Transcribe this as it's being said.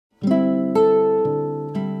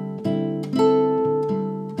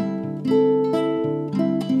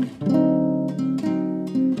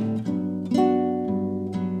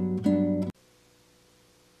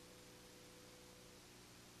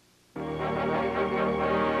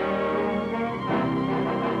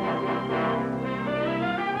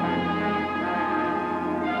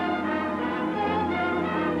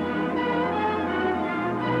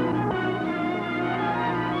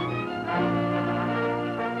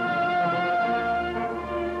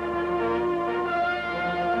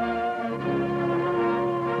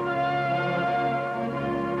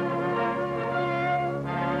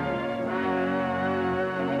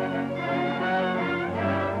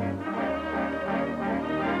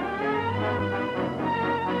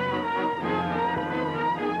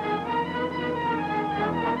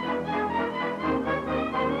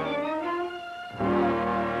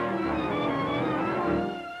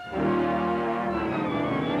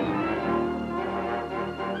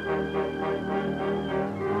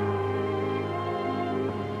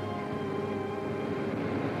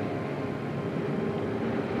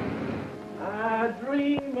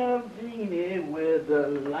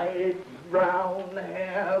light brown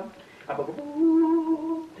hair. I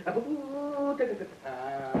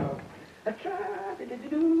tried to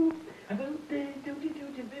do. I did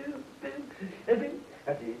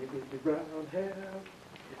brown hair.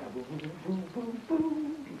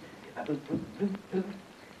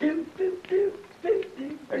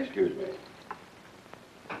 Excuse me.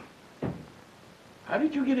 How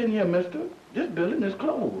did you get in here, mister? This building is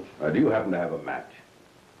closed. Do you happen to have a match?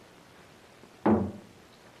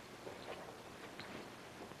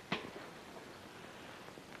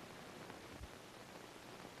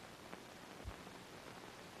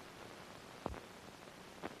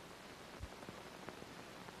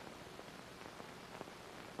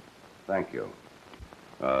 Thank you.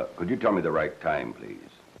 Could you tell me the right time, please?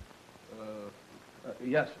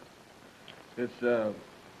 Yes, sir. It's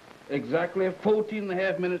exactly 14 and a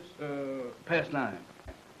half minutes past 9.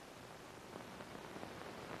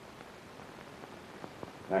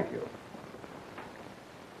 Thank you.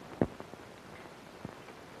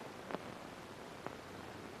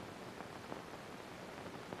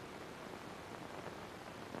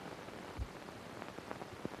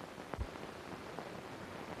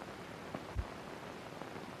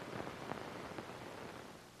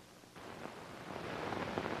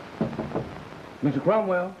 Mr.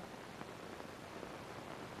 Cromwell.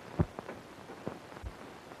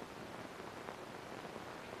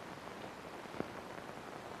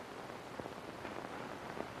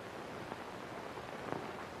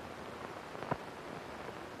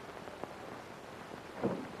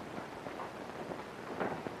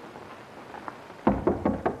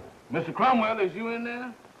 Mr. Cromwell, is you in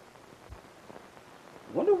there?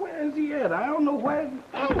 Wonder where is he at? I don't know where.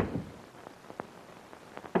 Oh.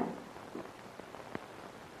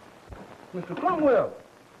 Mr. Cromwell,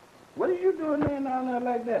 what are you doing laying down there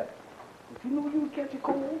like that? If you knew you would catch a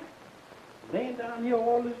cold, laying down here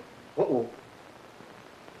all this. Uh-oh.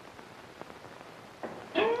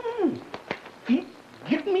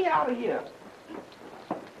 Get me out of here.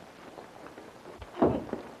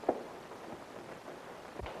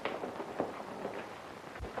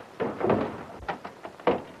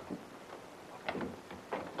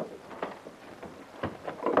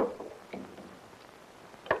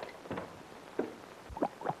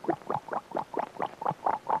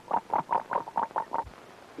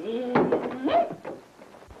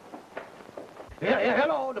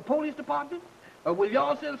 Hello, the police department? Will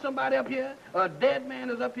y'all send somebody up here? A dead man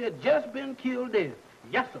is up here, just been killed dead.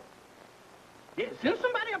 Yes, sir. Yeah, send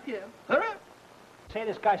somebody up here. Hurry up. Say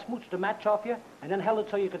this guy smooched a match off you and then held it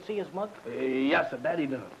so you could see his mug? Yes, sir, that he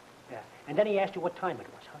done. Yeah, and then he asked you what time it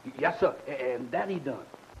was, huh? Yes, sir, and that he done.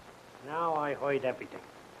 Now I heard everything.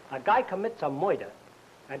 A guy commits a murder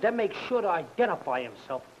and then makes sure to identify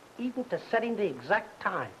himself, even to setting the exact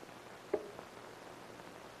time.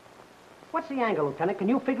 What's the angle, Lieutenant? Can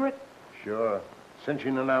you figure it? Sure.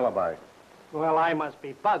 Cinching an alibi. Well, I must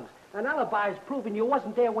be bugs. An alibi is proving you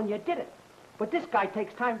wasn't there when you did it. But this guy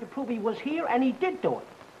takes time to prove he was here, and he did do it.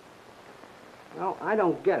 Well, I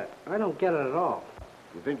don't get it. I don't get it at all.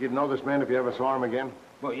 You think you'd know this man if you ever saw him again?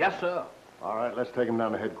 Well, yes, sir. All right, let's take him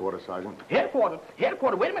down to headquarters, Sergeant. Headquarters?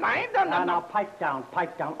 Headquarters? Wait a minute, I ain't done nothing. Now, pipe down,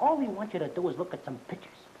 pipe down. All we want you to do is look at some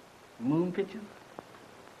pictures. Moon pictures?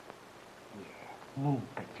 Yeah, moon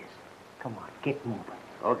pictures. Come on, get moving.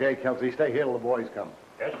 Okay, Kelsey, stay here till the boys come.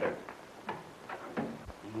 Yes, sir.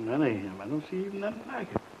 None of him. I don't see even nothing like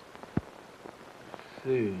it. Let's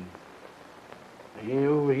see. He ain't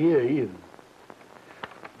over here either.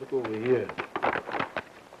 Look over here.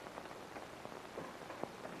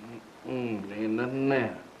 Ain't nothing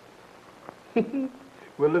there.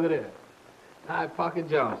 Well, look at that. High Pocket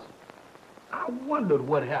Johnson. I wondered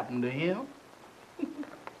what happened to him.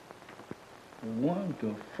 1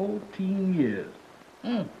 to 14 years.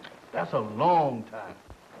 That's a long time.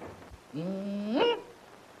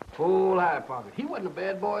 Full High Pocket. He wasn't a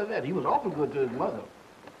bad boy as that. He was awful good to his mother.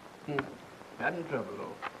 Got in trouble,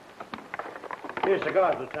 though. Here's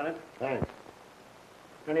cigars, Lieutenant. Thanks.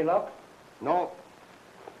 Any luck? No.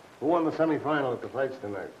 Who won the semifinal at the fights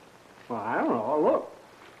tonight? Well, I don't know. Look.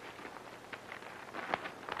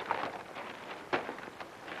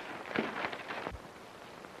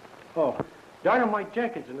 Oh, Dynamite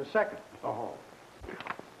Jenkins in the second. Oh.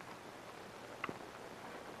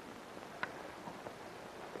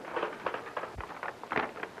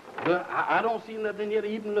 Well, I don't see nothing here to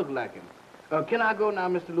even look like him. Can I go now,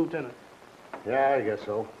 Mr. Lieutenant? Yeah, I guess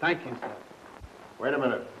so. Thank you, sir. Wait a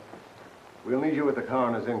minute. We'll need you at the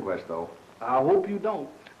coroner's inquest, though. I hope you don't.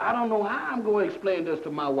 I don't know how I'm going to explain this to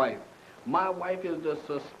my wife. My wife is the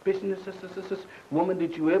suspicious woman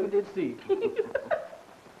that you ever did see.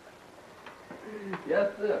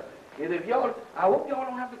 Yes, sir. And if y'all, I hope y'all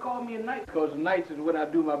don't have to call me at night, because nights is when I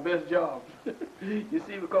do my best jobs. You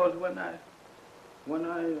see, because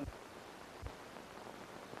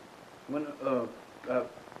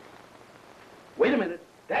wait a minute.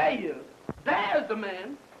 There he is. There's the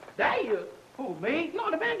man. There he is. Who, me? No,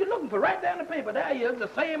 the man you're looking for right there in the paper. There he is. The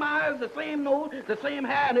same eyes, the same nose, the same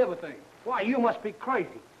hair and everything. Why, you must be crazy.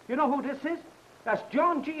 You know who this is? That's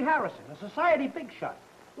John G. Harrison, a society big shot.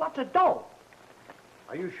 Lots of dough.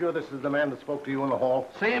 Are you sure this is the man that spoke to you in the hall?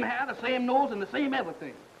 Same hair, the same nose, and the same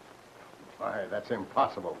everything. Why, that's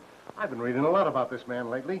impossible. I've been reading a lot about this man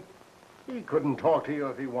lately. He couldn't talk to you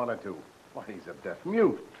if he wanted to. Why, he's a deaf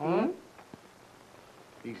mute. Hmm?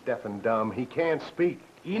 He's deaf and dumb. He can't speak.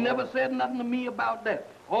 He never said nothing to me about that.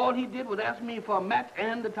 All he did was ask me for a match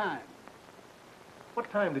and the time.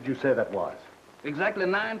 What time did you say that was? Exactly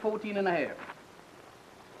 9:14 and a half.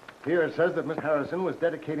 Here it says that Miss Harrison was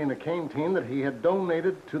dedicating a cane team that he had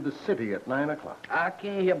donated to the city at 9 o'clock. I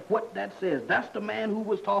can't hear what that says. That's the man who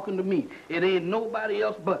was talking to me. It ain't nobody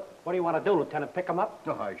else but. What do you want to do, Lieutenant? Pick him up?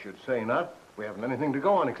 No, I should say not. We haven't anything to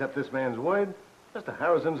go on except this man's word. Mr.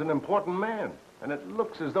 Harrison's an important man, and it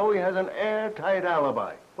looks as though he has an airtight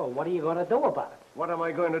alibi. Well, what are you going to do about it? What am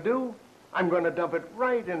I going to do? I'm going to dump it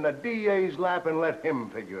right in the DA's lap and let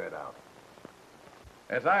him figure it out.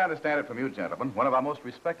 As I understand it from you gentlemen, one of our most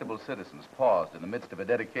respectable citizens paused in the midst of a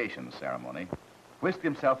dedication ceremony, whisked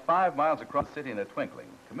himself 5 miles across the city in a twinkling,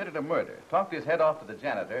 committed a murder, talked his head off to the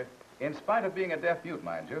janitor, in spite of being a deaf mute,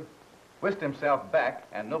 mind you, whisked himself back,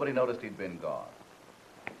 and nobody noticed he'd been gone.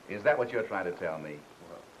 Is that what you're trying to tell me?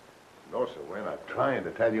 Well, no, sir, we're not trying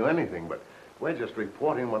to tell you anything, but we're just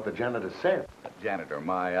reporting what the janitor said. The janitor,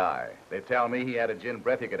 my eye. They tell me he had a gin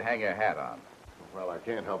breath you could hang your hat on. Well, I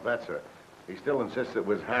can't help that, sir. He still insists it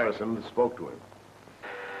was Harrison that spoke to him.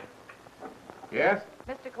 Yes?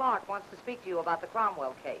 Mr. Clark wants to speak to you about the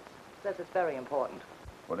Cromwell case. Says it's very important.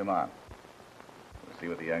 Put him on. We'll see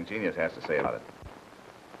what the young genius has to say about it.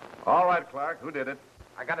 All right, Clark, who did it?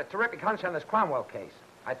 I got a terrific hunch on this Cromwell case.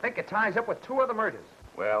 I think it ties up with 2 other murders.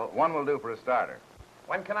 Well, one will do for a starter.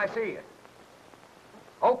 When can I see you?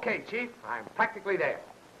 Okay, Chief. I'm practically there.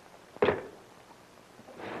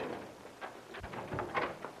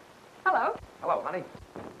 Hello. Hello, honey.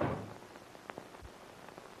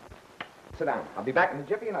 Sit down. I'll be back in a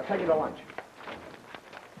jiffy and I'll take you to lunch.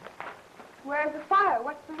 Where's the fire?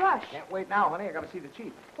 What's the rush? Can't wait now, honey. I gotta see the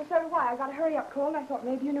Chief. Well, so do I. I got to hurry up, Cole, and I thought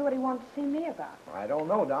maybe you knew what he wanted to see me about. I don't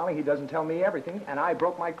know, darling. He doesn't tell me everything, and I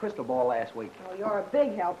broke my crystal ball last week. Oh, you're a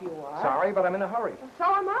big help, you are. Sorry, but I'm in a hurry. Well,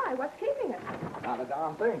 so am I. What's keeping us? Not a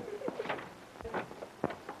darn thing.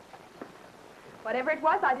 Whatever it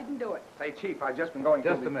was, I didn't do it. Say, Chief, I've just been going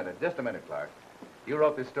Just a minute, Clark. You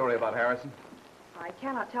wrote this story about Harrison? I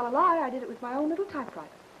cannot tell a lie. I did it with my own little typewriter.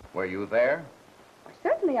 Were you there? Why,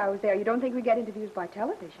 certainly I was there. You don't think we get interviews by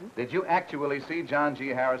television? Did you actually see John G.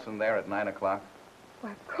 Harrison there at 9 o'clock?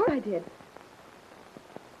 Why, of course I did.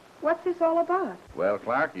 What's this all about? Well,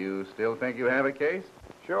 Clark, you still think you have a case?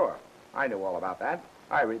 Sure. I knew all about that.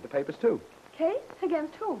 I read the papers, too. Case?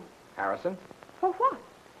 Against whom? Harrison, For what?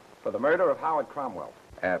 for the murder of Howard Cromwell.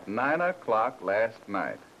 At 9 o'clock last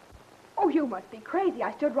night. Oh, you must be crazy.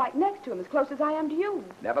 I stood right next to him, as close as I am to you.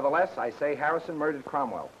 Nevertheless, I say Harrison murdered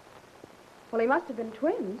Cromwell. Well, he must have been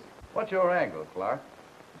twins. What's your angle, Clark?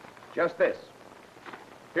 Just this.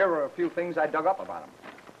 Here are a few things I dug up about him.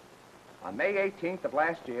 On May 18th of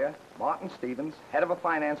last year, Martin Stevens, head of a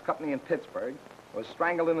finance company in Pittsburgh, was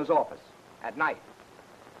strangled in his office at night.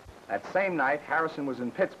 That same night, Harrison was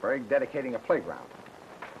in Pittsburgh dedicating a playground.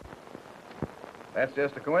 That's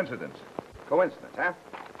just a coincidence. Coincidence, huh?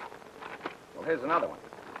 Well, here's another one.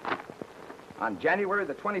 On January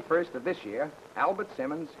the 21st of this year, Albert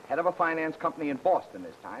Simmons, head of a finance company in Boston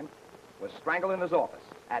this time, was strangled in his office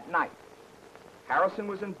at night. Harrison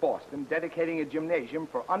was in Boston dedicating a gymnasium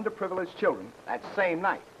for underprivileged children that same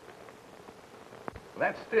night.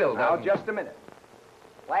 That still Now, doesn't... just a minute.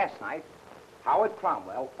 Last night, Howard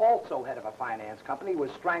Cromwell, also head of a finance company,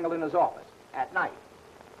 was strangled in his office at night,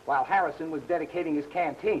 while Harrison was dedicating his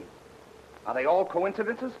canteen. Are they all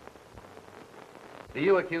coincidences? Do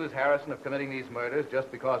you accuse Harrison of committing these murders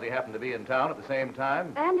just because he happened to be in town at the same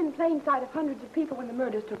time? And in plain sight of hundreds of people when the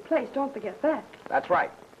murders took place. Don't forget that. That's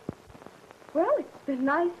right. Well, it's been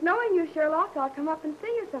nice knowing you, Sherlock. I'll come up and see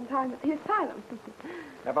you sometime at the asylum.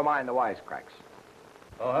 Never mind the wisecracks.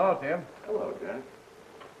 Oh, hello, Tim. Hello, Jack.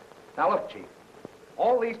 Now, look, Chief.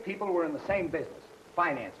 All these people were in the same business,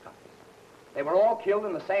 finance companies. They were all killed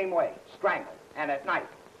in the same way, strangled, and at night,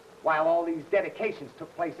 while all these dedications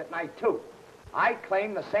took place at night, too. I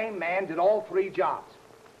claim the same man did all 3 jobs.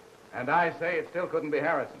 And I say it still couldn't be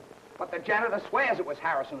Harrison. But the janitor swears it was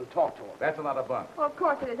Harrison who talked to him. That's a lot of bunk. Well, of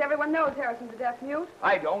course it is. Everyone knows Harrison's a deaf mute.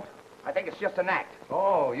 I don't. I think it's just an act.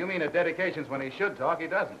 Oh, you mean at dedications when he should talk, he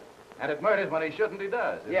doesn't. And at murders when he shouldn't, he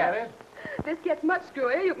does. Is Yes. that it? This gets much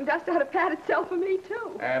screwier. You can dust out a padded cell for me,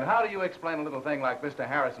 too. And how do you explain a little thing like Mr.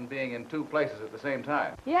 Harrison being in 2 places at the same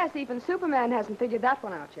time? Yes, even Superman hasn't figured that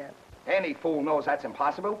one out yet. Any fool knows that's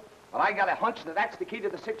impossible. But I got a hunch that that's the key to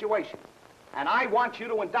the situation. And I want you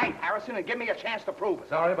to indict Harrison and give me a chance to prove it.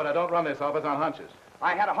 Sorry, but I don't run this office on hunches.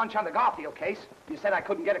 I had a hunch on the Garfield case. You said I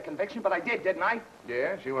couldn't get a conviction, but I did, didn't I?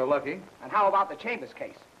 Yes, you were lucky. And how about the Chambers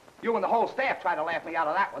case? You and the whole staff tried to laugh me out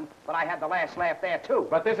of that one, but I had the last laugh there, too.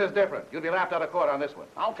 But this is different. You'll be laughed out of court on this one.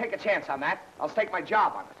 I'll take a chance on that. I'll stake my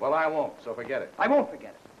job on it. Well, I won't, so forget it. I won't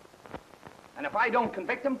forget it. And if I don't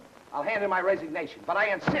convict him, I'll hand in my resignation. But I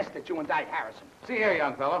insist that you indict Harrison. See here,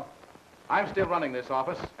 young fellow. I'm still running this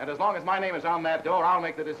office, and as long as my name is on that door, I'll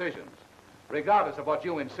make the decisions, regardless of what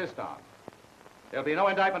you insist on. There'll be no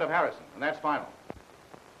indictment of Harrison, and that's final.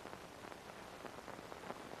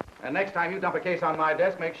 And next time you dump a case on my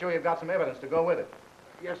desk, make sure you've got some evidence to go with it.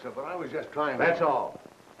 Yes, sir, but I was just trying to... That's all.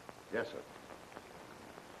 Yes, sir.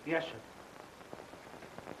 Yes, sir.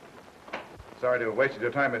 Sorry to have wasted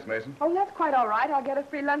your time, Miss Mason. Oh, that's quite all right. I'll get a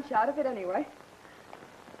free lunch out of it anyway.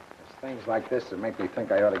 It's things like this that make me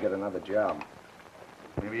think I ought to get another job.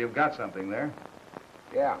 Maybe you've got something there.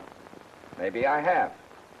 Yeah, maybe I have.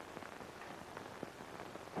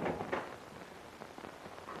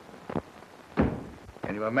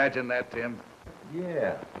 Can you imagine that, Tim?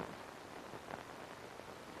 Yeah.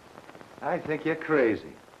 I think you're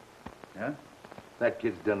crazy. Yeah? That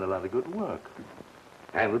kid's done a lot of good work.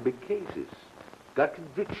 Handled big cases. Got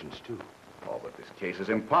convictions, too. Oh, but this case is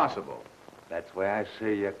impossible. That's why I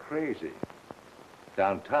say you're crazy.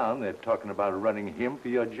 Downtown, they're talking about running him for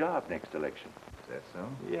your job next election. Is that so?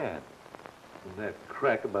 Yeah. And that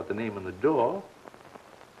crack about the name on the door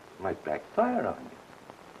might backfire on you.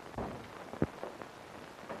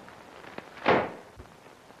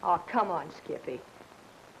 Oh, come on, Skippy.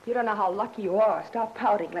 You don't know how lucky you are. Stop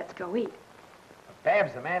pouting. Let's go eat.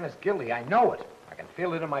 Babs, the man is guilty. I know it. I can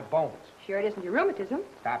feel it in my bones. Sure it isn't your rheumatism.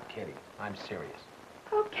 Stop kidding. I'm serious.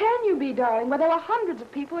 How can you be, darling? Well, there were hundreds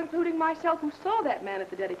of people, including myself, who saw that man at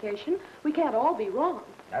the dedication. We can't all be wrong.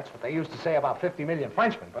 That's what they used to say about 50 million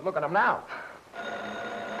Frenchmen, but look at them now.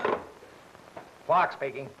 Clark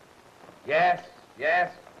speaking. Yes,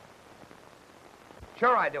 yes.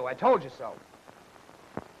 Sure I do. I told you so.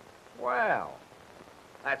 Well,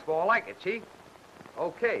 that's more like it, Chief.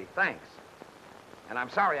 Okay, thanks. And I'm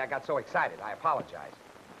sorry I got so excited. I apologize.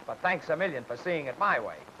 But thanks a million for seeing it my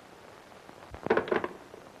way.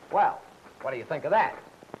 Well, what do you think of that?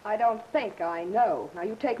 I don't think I know. Now,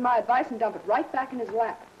 you take my advice and dump it right back in his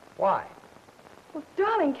lap. Why? Well,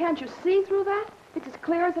 darling, can't you see through that? It's as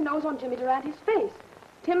clear as the nose on Jimmy Durante's face.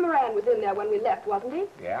 Tim Moran was in there when we left, wasn't he?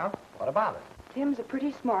 Yeah? What about it? Tim's a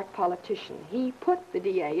pretty smart politician. He put the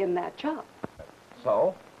DA in that job.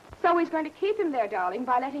 So? So he's going to keep him there, darling,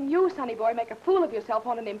 by letting you, sonny boy, make a fool of yourself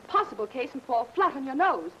on an impossible case and fall flat on your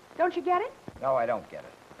nose. Don't you get it? No, I don't get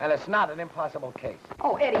it. And it's not an impossible case.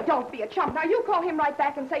 Oh, Eddie, don't be a chump. Now, you call him right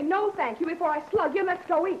back and say, no, thank you, before I slug you. Let's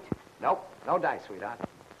go eat. Nope, no dice, sweetheart.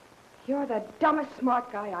 You're the dumbest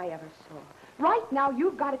smart guy I ever saw. Right now,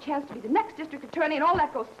 you've got a chance to be the next district attorney, and all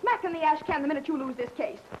that goes smack in the ash can the minute you lose this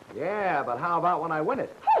case. Yeah, but how about when I win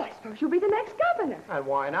it? Oh, I suppose you'll be the next governor. And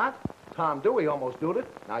why not? Tom Dewey almost did it.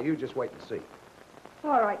 Now, you just wait and see.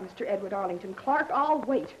 All right, Mr. Edward Arlington Clark, I'll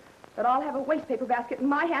wait. But I'll have a wastepaper basket in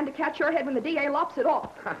my hand to catch your head when the DA lops it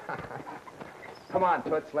off. Come on,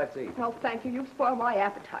 Toots, let's eat. Oh, thank you. You've spoiled my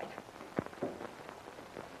appetite.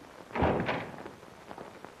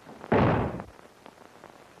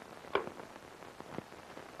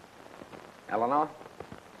 Eleanor,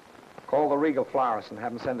 call the Regal florist and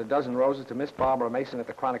have him send a dozen roses to Miss Barbara Mason at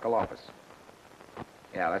the Chronicle office.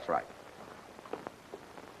 Yeah, that's right.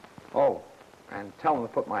 Oh, and tell them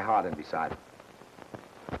to put my heart in beside it.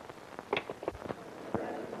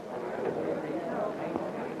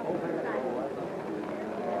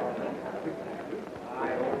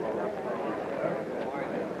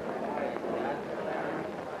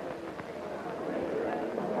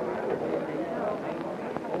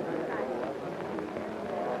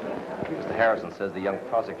 Harrison says the young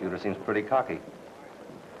prosecutor seems pretty cocky.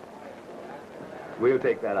 We'll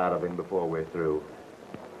take that out of him before we're through.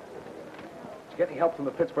 Did you get any help from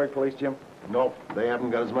the Pittsburgh police, Jim? Nope, they haven't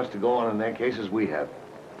got as much to go on in their case as we have.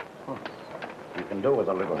 You can do with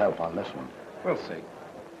a little help on this one. We'll see.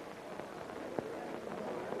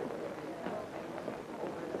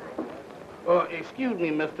 Excuse me,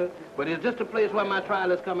 mister, but is this the place where my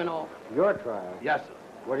trial is coming off? Your trial? Yes, sir.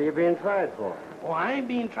 What are you being tried for? Oh, I ain't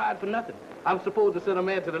being tried for nothing. I'm supposed to send a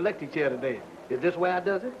man to the lecture chair today. Is this where I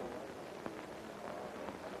does it?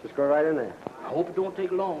 Just go right in there. I hope it don't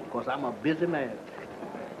take long, because I'm a busy man.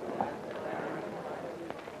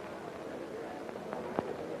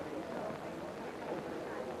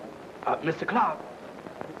 Mr. Clark.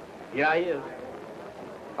 Here I is.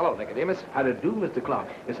 Hello, Nicodemus. How to do, Mr. Clark?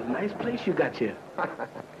 It's a nice place you got here.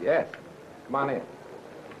 Yes. Come on in.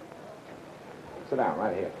 Sit down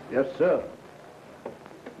right here. Yes, sir.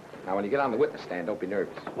 Now, when you get on the witness stand, don't be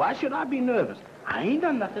nervous. Why should I be nervous? I ain't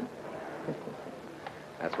done nothing.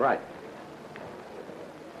 That's right.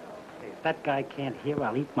 If that guy can't hear,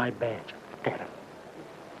 I'll eat my badge. Get him.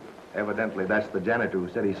 Evidently, that's the janitor who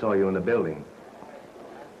said he saw you in the building.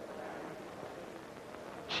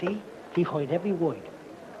 See? He heard every word.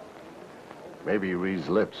 Maybe he reads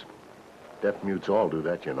lips. Deaf mutes all do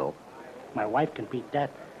that, you know. My wife can beat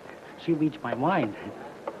that. She reads my mind.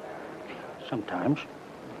 Sometimes.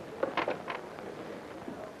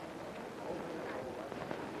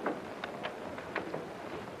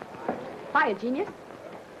 Hiya, genius.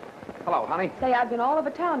 Hello, honey. Say, I've been all over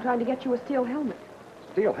town trying to get you a steel helmet.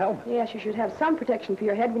 Steel helmet. Yes, you should have some protection for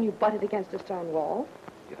your head when you butt it against a stone wall.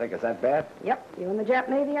 You think it's that bad? Yep, you and the Jap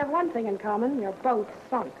Navy have one thing in common. You're both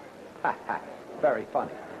sunk. Ha ha. Very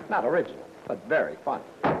funny. Not original, but very funny.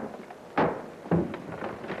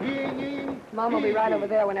 Mom will be right over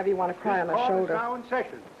there whenever you want to cry on my shoulder. Now in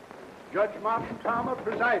session. Judge Martin Palmer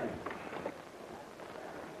presiding.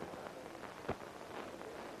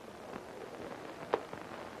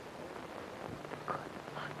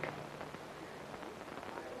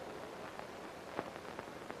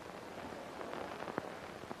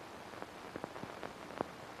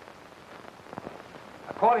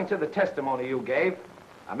 According to the testimony you gave,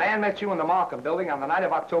 a man met you in the Markham building on the night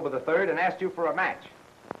of October the 3rd and asked you for a match.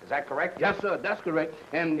 Is that correct? Yes, sir, that's correct.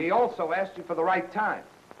 And he also asked you for the right time.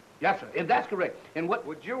 Yes, sir, that's correct. And what...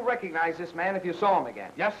 Would you recognize this man if you saw him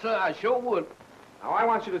again? Yes, sir, I sure would. Now, I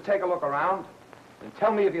want you to take a look around and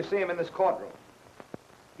tell me if you see him in this courtroom.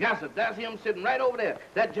 Yes, sir, that's him sitting right over there.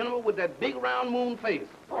 That gentleman with that big round moon face.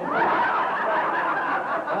 Order,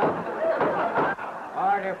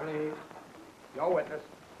 please. Your witness.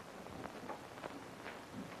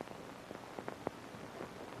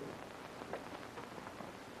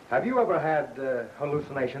 Have you ever had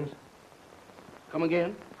hallucinations? Come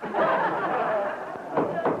again?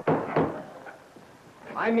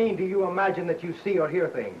 I mean, do you imagine that you see or hear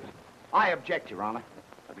things? I object, Your Honor.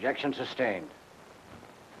 Objection sustained.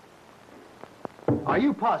 Are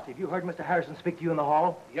you positive you heard Mr. Harrison speak to you in the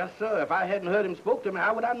hall? Yes, sir. If I hadn't heard him spoke to me,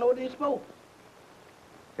 how would I know that he spoke?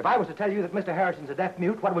 If I was to tell you that Mr. Harrison's a deaf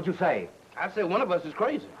mute, what would you say? I'd say one of us is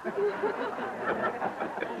crazy.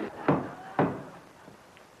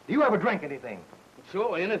 Do you ever drink anything?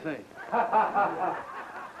 Sure, anything.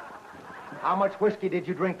 How much whiskey did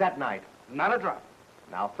you drink that night? Not a drop.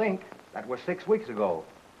 Now think, that was 6 weeks ago.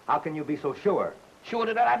 How can you be so sure? Sure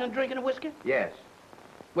that I didn't drink any whiskey? Yes.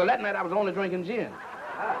 Well, that night I was only drinking gin.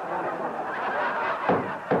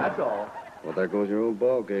 That's all. Well, there goes your old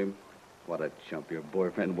ball game. What a chump your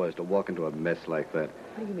boyfriend was to walk into a mess like that.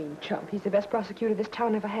 What do you mean, chump? He's the best prosecutor this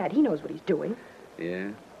town ever had. He knows what he's doing.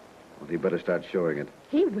 Yeah? Well, he better start showing it.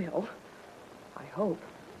 He will. I hope.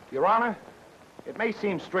 Your Honor, it may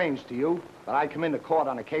seem strange to you that I come into court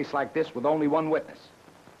on a case like this with only one witness.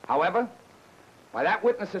 However, by that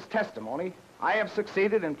witness's testimony, I have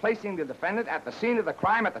succeeded in placing the defendant at the scene of the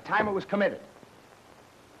crime at the time it was committed.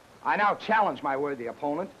 I now challenge my worthy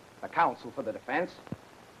opponent, the counsel for the defense,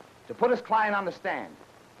 to put his client on the stand,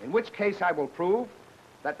 in which case I will prove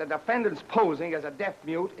that the defendant's posing as a deaf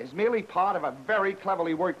mute is merely part of a very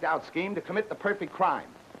cleverly worked out scheme to commit the perfect crime.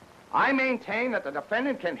 I maintain that the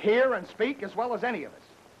defendant can hear and speak as well as any of us,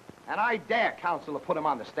 and I dare counsel to put him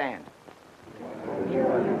on the stand.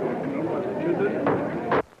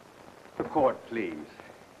 The court, please.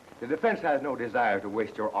 The defense has no desire to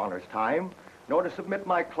waste your honor's time, nor to submit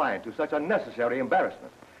my client to such unnecessary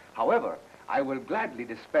embarrassment. However, I will gladly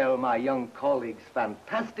dispel my young colleague's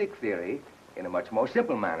fantastic theory in a much more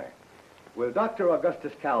simple manner. Will Dr.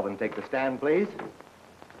 Augustus Calvin take the stand, please?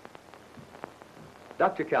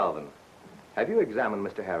 Dr. Calvin, have you examined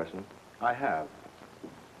Mr. Harrison? I have.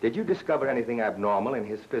 Did you discover anything abnormal in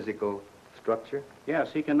his physical structure?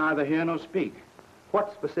 Yes, he can neither hear nor speak.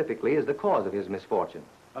 What specifically is the cause of his misfortune?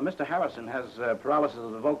 Mr. Harrison has paralysis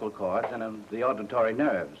of the vocal cords and of the auditory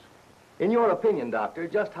nerves. In your opinion, Doctor,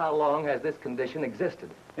 just how long has this condition existed?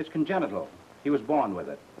 It's congenital. He was born with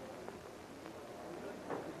it.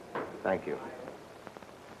 Thank you.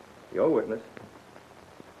 Your witness.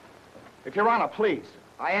 If Your Honor, please,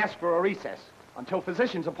 I ask for a recess until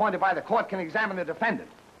physicians appointed by the court can examine the defendant.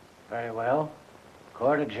 Very well.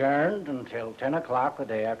 Court adjourned until 10 o'clock the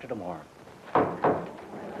day after tomorrow.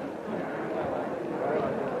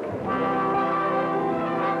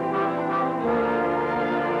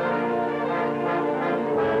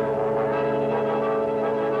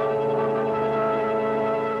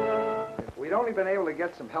 If we'd only been able to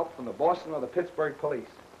get some help from the Boston or the Pittsburgh police,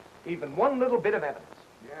 even one little bit of evidence.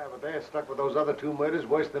 Yeah, but they're stuck with those other two murders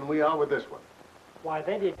worse than we are with this one. Why,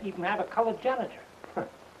 they didn't even have a colored janitor.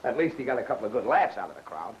 At least he got a couple of good laughs out of the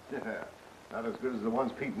crowd. Yeah, not as good as the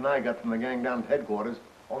ones Pete and I got from the gang down at headquarters,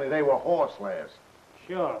 only they were horse laughs.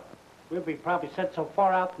 Sure. We'll be probably set so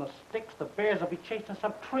far out in the sticks, the bears will be chasing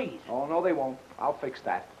some trees. Oh, no, they won't. I'll fix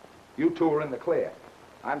that. You two are in the clear.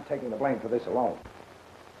 I'm taking the blame for this alone.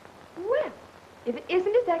 Well, if it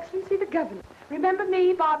isn't His Excellency the Governor. Remember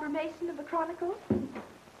me, Barbara Mason of the Chronicle?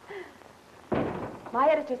 My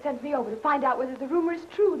editor sent me over to find out whether the rumor is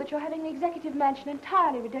true that you're having the executive mansion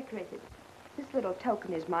entirely redecorated. This little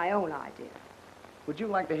token is my own idea. Would you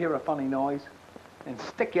like to hear a funny noise? And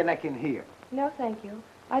stick your neck in here. No, thank you.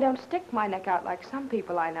 I don't stick my neck out like some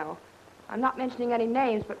people I know. I'm not mentioning any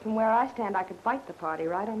names, but from where I stand, I could bite the party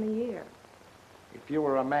right on the ear. If you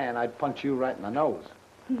were a man, I'd punch you right in the nose.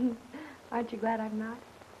 Aren't you glad I'm not?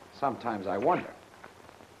 Sometimes I wonder.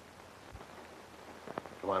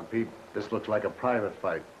 Come on, Pete. This looks like a private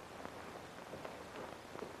fight.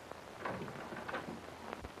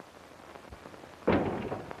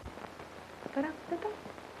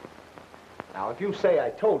 Now, if you say I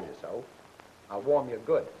told you so, I'll warm you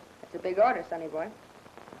good. That's a big order, sonny boy.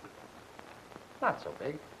 Not so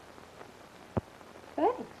big.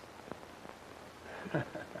 Thanks.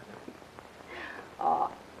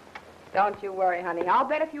 Oh, don't you worry, honey. I'll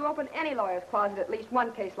bet if you open any lawyer's closet, at least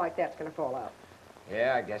one case like that's going to fall out.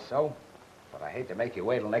 Yeah, I guess so. But I hate to make you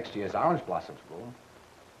wait till next year's orange blossoms bloom.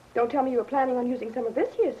 Don't tell me you were planning on using some of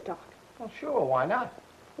this year's stock. Well, sure, why not?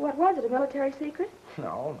 What was it, a military secret?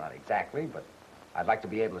 No, not exactly, but I'd like to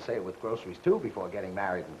be able to say it with groceries, too, before getting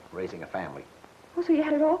married and raising a family. Oh, so you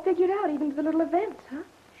had it all figured out, even to the little events, huh?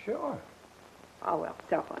 Sure. Oh, well,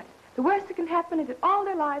 self-wise. The worst that can happen is that all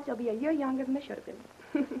their lives they'll be a year younger than they should have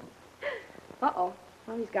been. Uh-oh.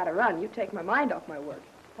 Well, he's got to run. You take my mind off my work.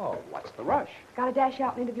 Oh, what's the rush? Got to dash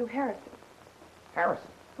out and interview Harrison. Harrison?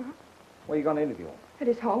 Uh-huh. Where are you going to interview him? At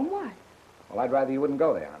his home? Why? Well, I'd rather you wouldn't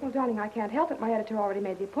go there, honey. Well, darling, I can't help it. My editor already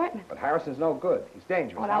made the appointment. But Harrison's no good. He's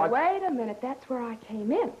dangerous. Well, now, wait a minute. That's where I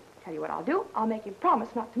came in. Tell you what I'll do. I'll make him promise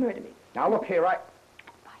not to murder me. Now, look here,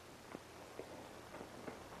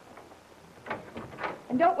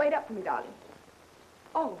 And don't wait up for me, darling.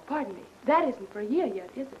 Oh, pardon me. That isn't for a year yet,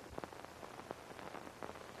 is it?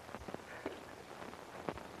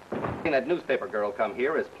 That newspaper girl come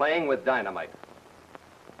here is playing with dynamite.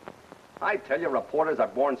 I tell you, reporters are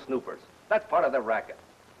born snoopers. That's part of their racket.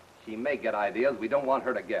 She may get ideas we don't want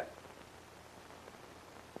her to get.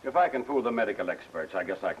 If I can fool the medical experts, I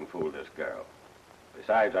guess I can fool this girl.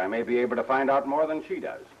 Besides, I may be able to find out more than she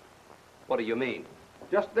does. What do you mean?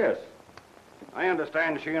 Just this. I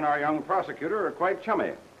understand she and our young prosecutor are quite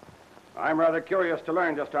chummy. I'm rather curious to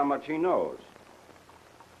learn just how much he knows.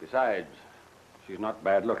 Besides, she's not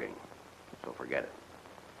bad looking, so forget it.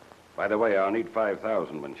 By the way, I'll need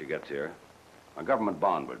 5,000 when she gets here. A government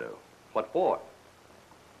bond will do. What for?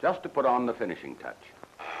 Just to put on the finishing touch.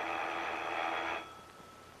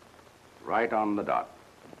 Right on the dot.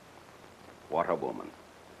 What a woman.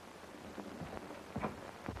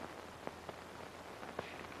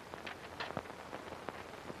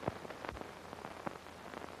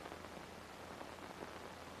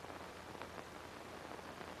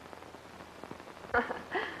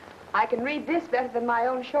 I can read this better than my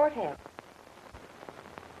own shorthand.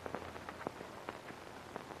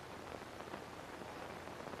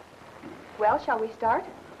 Well, shall we start?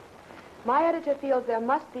 My editor feels there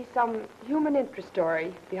must be some human interest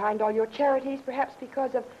story behind all your charities, perhaps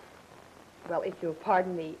because of, well, if you'll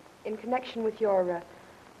pardon me, in connection with your,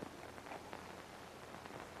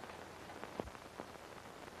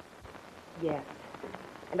 Yes,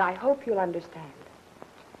 and I hope you'll understand.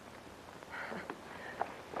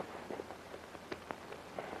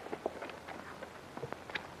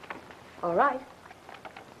 All right.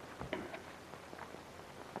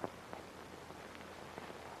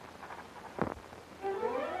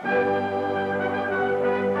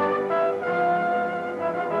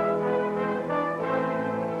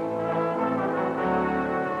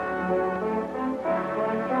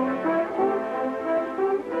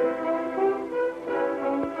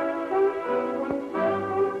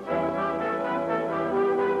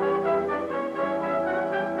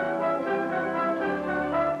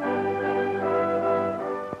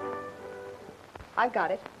 I've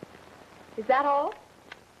got it. Is that all?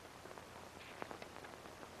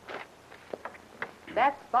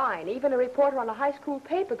 That's fine. Even a reporter on a high school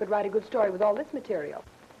paper could write a good story with all this material.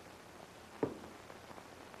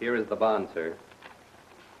 Here is the bond, sir.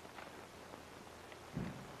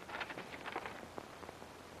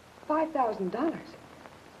 $5,000.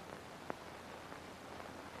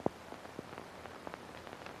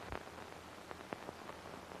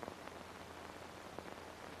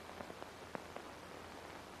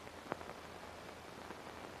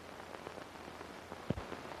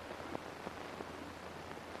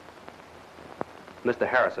 Mr.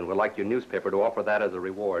 Harrison would like your newspaper to offer that as a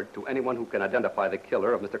reward to anyone who can identify the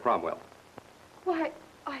killer of Mr. Cromwell. Why,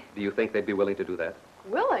 Do you think they'd be willing to do that?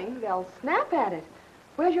 willing? They'll snap at it.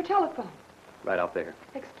 Where's your telephone? Right out there.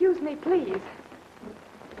 Excuse me, please.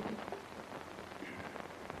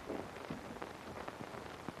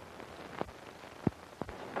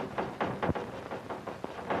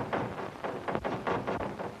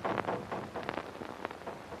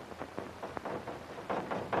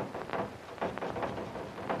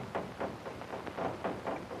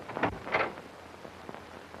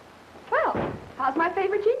 Well, how's my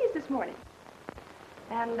favorite genius this morning?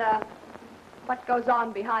 And, what goes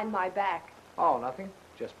on behind my back? Oh, nothing.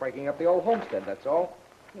 Just breaking up the old homestead, that's all.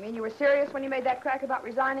 You mean you were serious when you made that crack about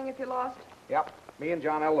resigning if you lost? Yep, me and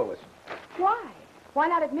John L. Lewis. Why? Why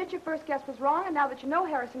not admit your first guess was wrong, and now that you know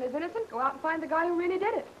Harrison is innocent, go out and find the guy who really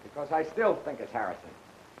did it? Because I still think it's Harrison.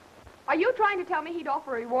 Are you trying to tell me he'd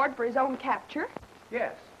offer a reward for his own capture?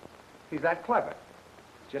 Yes. He's that clever.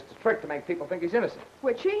 It's just a trick to make people think he's innocent.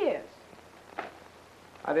 Which he is.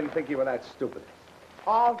 I didn't think you were that stupid.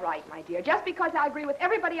 All right, my dear. Just because I agree with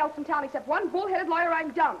everybody else in town except one bull-headed lawyer, I'm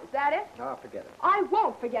dumb. Is that it? Oh, forget it. I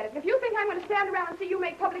won't forget it. And if you think I'm going to stand around and see you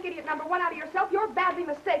make public idiot number one out of yourself, you're badly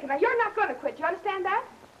mistaken. Now, you're not going to quit. You understand that?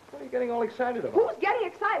 What are you getting all excited about? Who's getting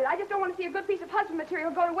excited? I just don't want to see a good piece of husband material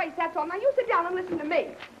go to waste, that's all. Now, you sit down and listen to me.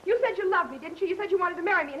 You said you loved me, didn't you? You said you wanted to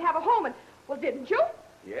marry me and have a home, and... Well, didn't you?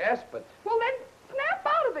 Yes, but... Well, then, snap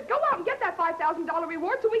out of it. Go out and get that $5,000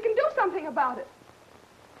 reward so we can do something about it.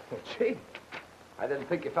 Well, gee, I didn't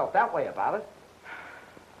think you felt that way about it.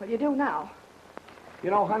 Well, you do now.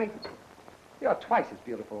 You know, honey, you're twice as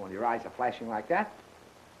beautiful when your eyes are flashing like that.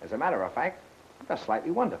 As a matter of fact, you're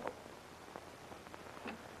slightly wonderful.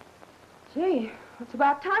 Gee, it's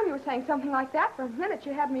about time you were saying something like that. For a minute,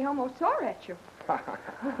 you had me almost sore at you.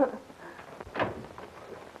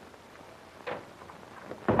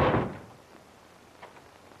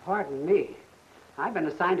 Pardon me. I've been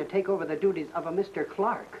assigned to take over the duties of a Mr.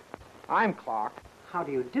 Clark. I'm Clark. How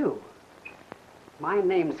do you do? My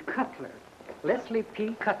name's Cutler. Leslie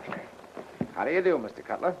P. Cutler. How do you do, Mr.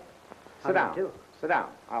 Cutler? Sit How down. do you do? Sit down.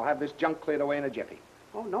 I'll have this junk cleared away in a jiffy.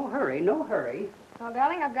 Oh, no hurry, no hurry. Well,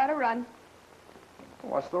 darling, I've got to run.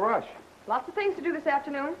 What's the rush? Lots of things to do this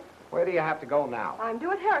afternoon. Where do you have to go now? I'm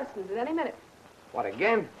due at Harrison's at any minute. What,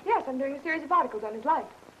 again? Yes, I'm doing a series of articles on his life.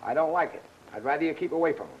 I don't like it. I'd rather you keep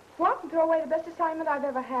away from him. What? And throw away the best assignment I've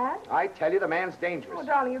ever had? I tell you, the man's dangerous. Oh,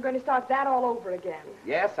 darling, you're going to start that all over again.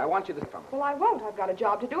 Yes, I want you to from him. Well, I won't. I've got a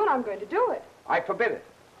job to do, and I'm going to do it. I forbid it.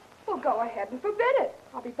 Well, go ahead and forbid it.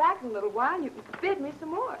 I'll be back in a little while, and you can forbid me some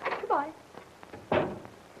more. Goodbye.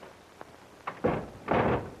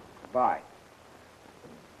 Bye.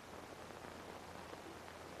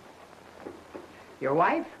 Your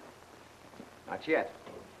wife? Not yet.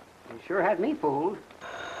 You sure had me fooled.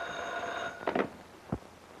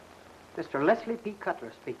 Mr. Leslie P.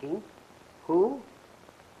 Cutler speaking. Who?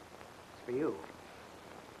 It's for you.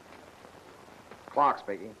 Clark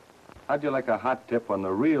speaking. How'd you like a hot tip on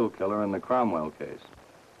the real killer in the Cromwell case?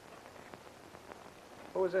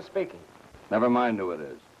 Who is this speaking? Never mind who it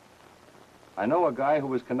is. I know a guy who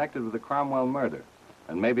was connected with the Cromwell murder,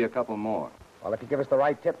 and maybe a couple more. Well, if you give us the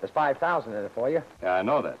right tip, there's $5,000 in it for you. Yeah, I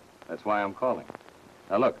know that. That's why I'm calling.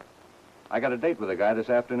 Now, look, I got a date with a guy this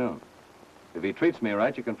afternoon. If he treats me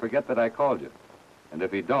right, you can forget that I called you. And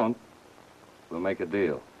if he don't, we'll make a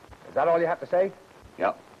deal. Is that all you have to say?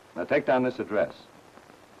 Yep. Now, take down this address.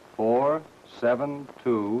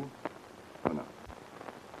 472... Oh, no.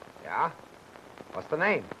 Yeah? What's the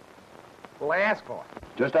name? Who'll I ask for?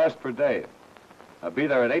 Just ask for Dave. I'll be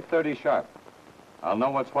there at 8:30 sharp. I'll know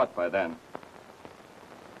what's what by then.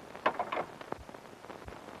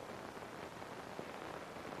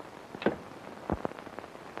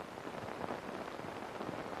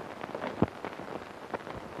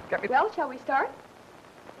 Well, shall we start?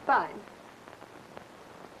 Fine.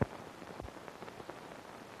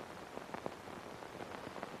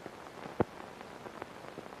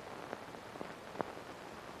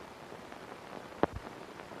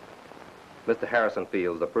 Mr. Harrison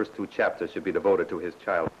feels the first 2 chapters should be devoted to his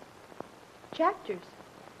child. Chapters?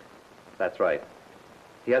 That's right.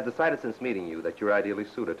 He has decided since meeting you that you're ideally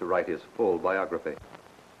suited to write his full biography.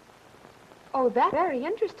 Oh, that's very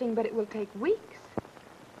interesting, but it will take weeks.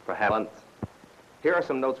 Perhaps months. Here are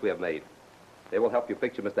some notes we have made. They will help you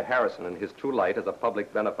picture Mr. Harrison in his true light as a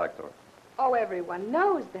public benefactor. Oh, everyone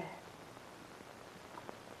knows that.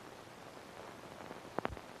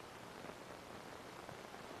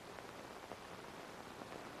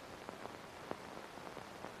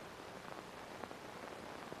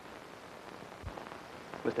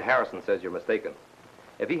 Mr. Harrison says you're mistaken.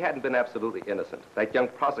 If he hadn't been absolutely innocent, that young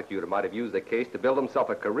prosecutor might have used the case to build himself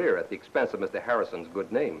a career at the expense of Mr. Harrison's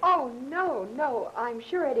good name. Oh, no, no. I'm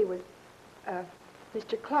sure Eddie was,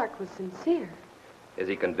 Mr. Clark was sincere. Is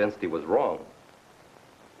he convinced he was wrong?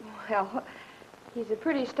 Well, he's a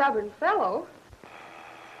pretty stubborn fellow.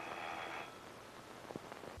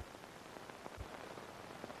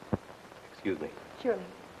 Excuse me. Surely.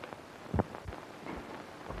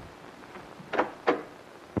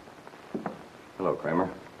 Hello, Kramer.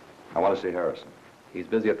 I want to see Harrison. He's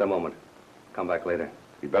busy at the moment. Come back later.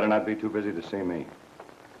 You'd better not be too busy to see me.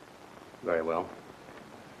 Very well.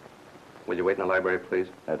 Will you wait in the library, please?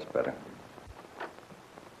 That's better.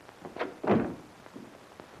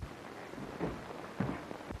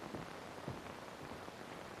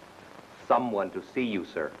 Someone to see you,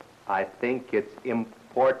 sir. I think it's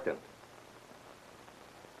important.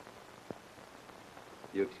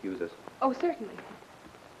 You excuse us. Oh, certainly.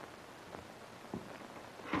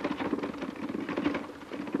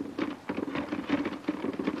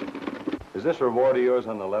 Is this reward of yours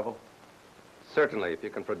on the level? Certainly, if you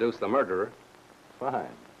can produce the murderer. Fine.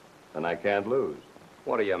 Then I can't lose.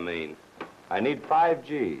 What do you mean? I need 5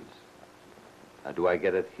 G's. Now, do I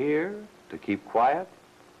get it here to keep quiet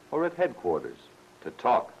or at headquarters to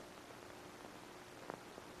talk?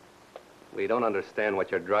 We don't understand what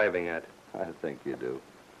you're driving at. I think you do.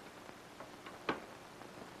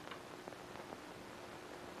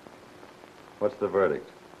 What's the verdict?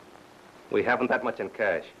 We haven't that much in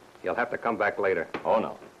cash. You'll have to come back later. Oh,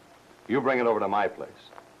 no. You bring it over to my place.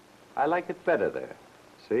 I like it better there.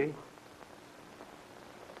 See?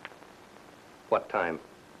 What time?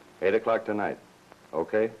 8 o'clock tonight.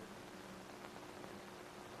 Okay?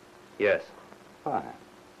 Yes. Fine.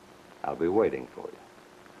 I'll be waiting for you.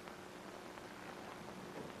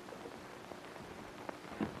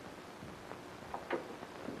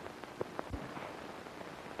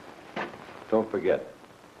 Don't forget,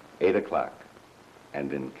 8 o'clock,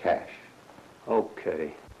 and in cash.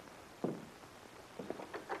 Okay.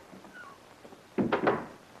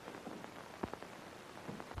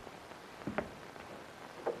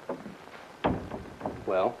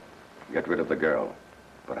 Well? Get rid of the girl,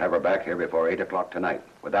 but have her back here before 8 o'clock tonight,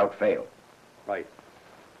 without fail. Right.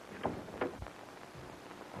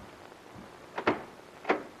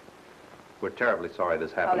 We're terribly sorry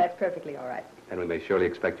this Oh, happened. that's perfectly all right. And we may surely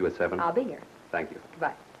expect you at 7. I'll be here. Thank you.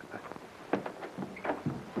 Goodbye.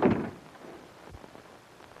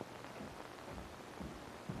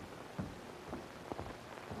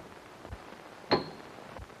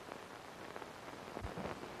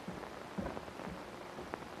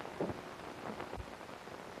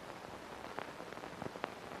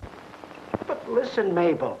 But listen,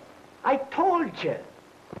 Mabel, I told you.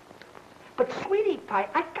 But, sweetie pie,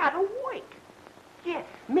 I gotta work. Yeah,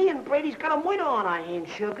 me and Brady's got a murder on our hands,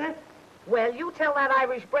 sugar. Well, you tell that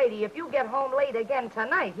Irish Brady if you get home late again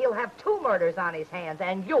tonight, he'll have 2 murders on his hands,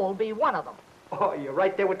 and you'll be one of them. Oh, you're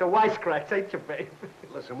right there with the wisecracks, ain't you, babe?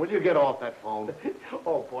 Listen, will you get off that phone?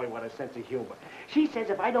 Oh, boy, what a sense of humor. She says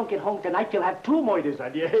if I don't get home tonight, you'll have 2 murders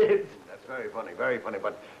on your heads. That's very funny,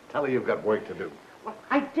 but tell her you've got work to do. Well,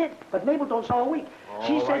 I did, but Mabel don't saw a week.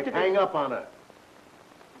 She All said right, that... hang up on her.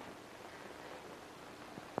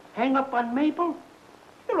 Hang up on Mabel?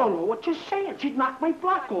 You don't know what you're saying. She'd knock my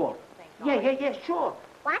block off. Yeah, sure.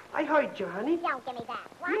 What? I heard you, honey. Don't give me that.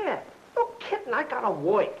 What? Yeah. No kidding, I gotta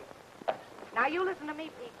work. Now, you listen to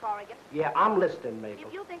me, Pete Corrigan. Yeah, I'm listening, Mabel.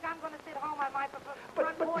 If you think I'm going to sit home on my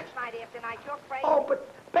front porch night after night, you're crazy. Oh, but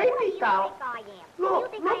baby doll. I am.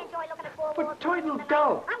 Look, you think I enjoy looking at four walls? But Turtle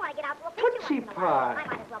Dove. I want to get out to a picture Tootsie once in a while. Pie. I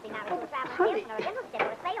might as well be married to a traveling honey. salesman or a business kid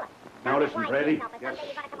or a sailor. Now listen, Brady. Yes.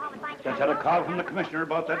 Just had a call from the commissioner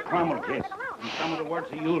about that Cromwell case. And some of the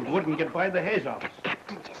words he used wouldn't get by the Hayes office.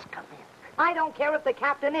 Captain, just come in. I don't care if the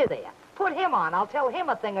captain is there. Put him on. I'll tell him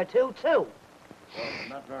a thing or two, too. Well,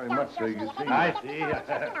 not very much, so you see. I see.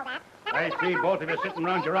 I see both of you sitting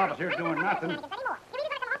around your office here doing nothing.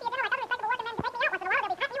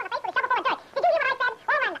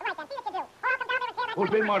 Who's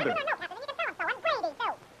been murdered?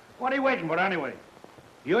 What are you waiting for, anyway?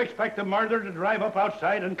 You expect the murderer to drive up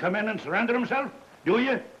outside and come in and surrender himself? Do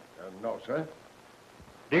you? No, sir.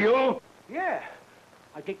 Do you? Yeah,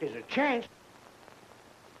 I think there's a chance.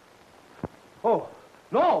 Oh,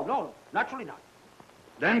 no, naturally not.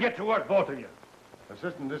 Then get to work, both of you.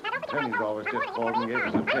 Assistant District Attorney's office just called and gave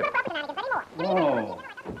us a tip. Oh.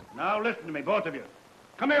 Now listen to me, both of you.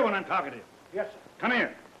 Come here when I'm talking to you. Yes, sir. Come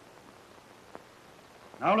here.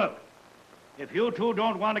 Now look, if you two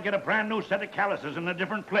don't want to get a brand new set of calluses in a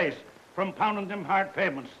different place from pounding them hard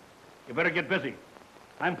pavements, you better get busy.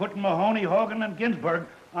 I'm putting Mahoney, Hogan, and Ginsburg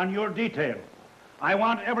on your detail. I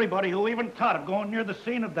want everybody who even thought of going near the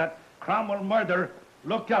scene of that Cromwell murder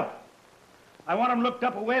looked up. I want them looked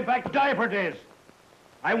up way back to diaper days.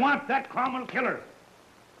 I want that Cromwell killer.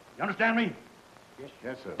 You understand me?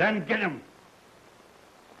 Yes, sir. Then get him.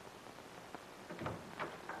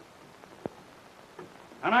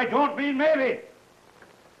 And I don't mean maybe.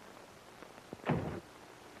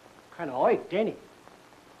 Kind of oik, ain't he?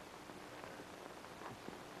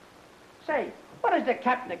 Say, what does the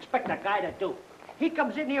captain expect a guy to do? He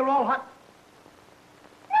comes in here all hot.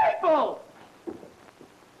 Mable!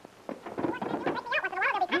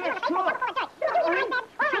 Yeah, sure.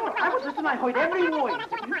 Sure, I was listening, I heard every word.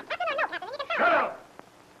 Shut up!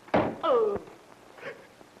 Oh.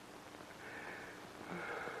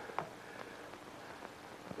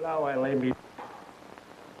 Now I lay me.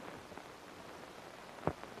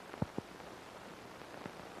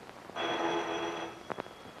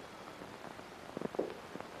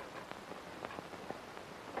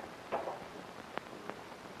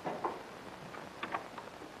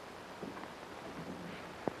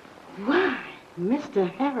 Why, Mr.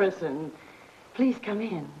 Harrison, please come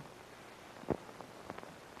in.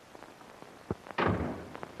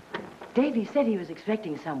 Davy said he was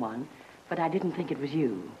expecting someone, but I didn't think it was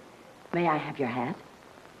you. May I have your hat?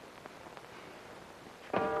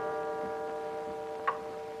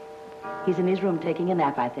 He's in his room taking a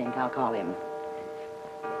nap, I think. I'll call him.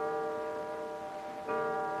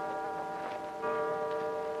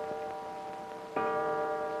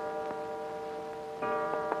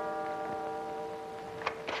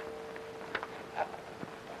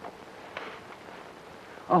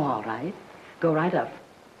 Oh, all right. Go right up.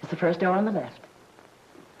 It's the first door on the left.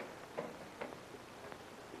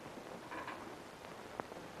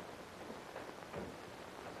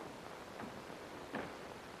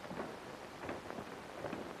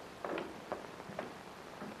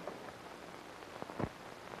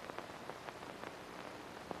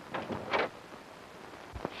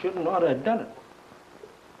 Shouldn't ought to have done it.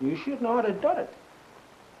 You shouldn't ought to have done it.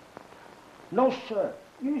 No, sir.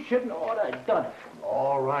 You shouldn't ought to have done it.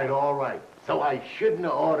 All right, all right. So I shouldn't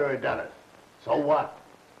have ought to have done it. So what?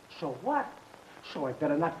 So what? So I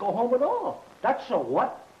better not go home at all. That's so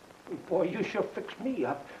what? Boy, you sure fixed me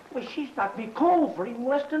up. Well, she's knocked me cold for even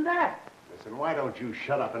less than that. Listen, why don't you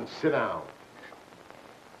shut up and sit down?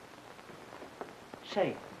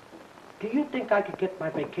 Say, do you think I could get my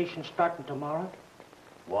vacation starting tomorrow?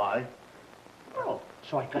 Why? Oh,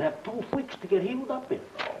 so I could have 2 weeks to get healed up in.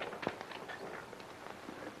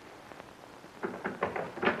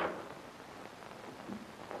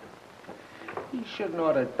 He shouldn't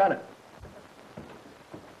ought to have done it.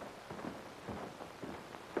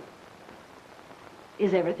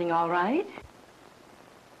 Is everything all right?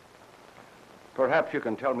 Perhaps you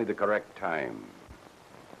can tell me the correct time.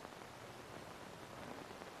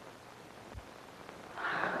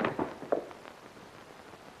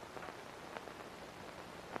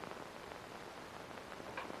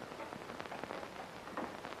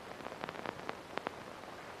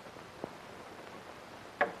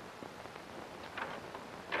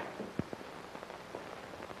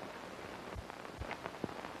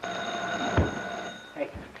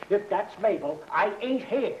 If that's Mable, I ain't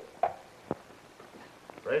here.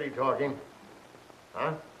 Brady talking.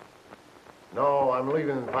 Huh? No, I'm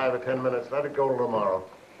leaving in 5 or 10 minutes. Let it go till tomorrow.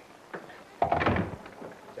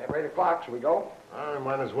 It's at 8 o'clock. Shall we go? I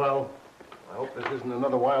might as well. I hope this isn't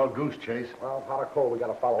another wild goose chase. Well, hot or cold, we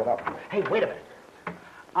gotta follow it up. Hey, wait a minute.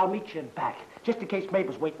 I'll meet you in back, just in case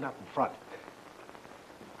Mabel's waiting up in front.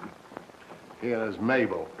 Here's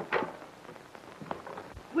Mable.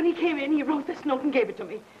 When he came in, he wrote this note and gave it to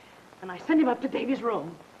me. And I sent him up to Davy's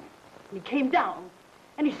room. And he came down,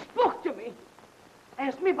 and he spoke to me.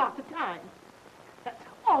 Asked me about the time. That's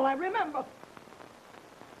all I remember.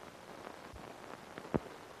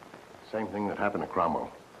 Same thing that happened to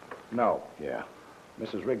Cromwell. No. Yeah.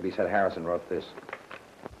 Mrs. Rigby said Harrison wrote this.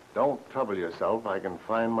 Don't trouble yourself. I can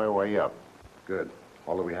find my way up. Good.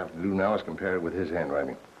 All that we have to do now is compare it with his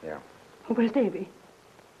handwriting. Yeah. Where's Davy?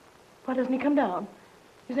 Why doesn't he come down?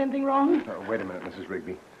 Is anything wrong? Wait a minute, Mrs.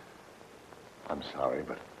 Rigby. I'm sorry,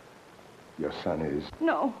 but your son is...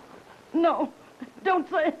 No. No. Don't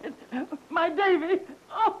say it. My Davy.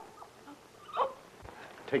 Oh.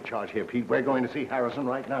 Take charge here, Pete. We're going to see Harrison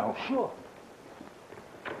right now. Sure.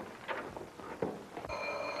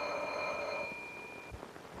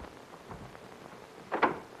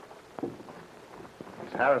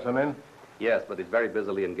 Is Harrison in? Yes, but he's very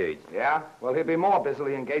busily engaged. Yeah? Well, he'll be more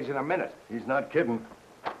busily engaged in a minute. He's not kidding.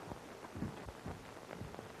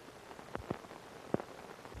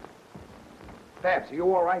 Babs, are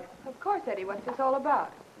you all right? Of course, Eddie. What's this all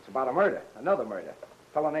about? It's about a murder. Another murder.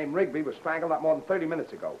 A fellow named Rigby was strangled not more than 30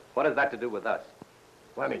 minutes ago. What has that to do with us?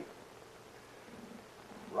 Plenty.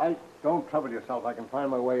 Right? Don't trouble yourself. I can find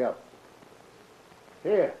my way up.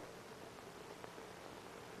 Here.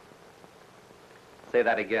 Say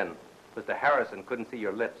that again. Mr. Harrison couldn't see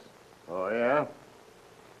your lips. Oh, yeah?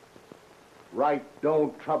 Right,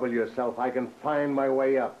 don't trouble yourself. I can find my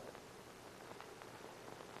way up.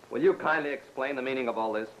 Will you kindly explain the meaning of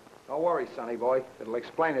all this? Don't worry, sonny boy. It'll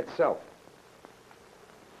explain itself.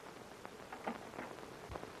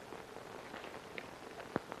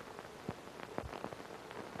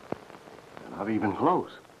 They're not even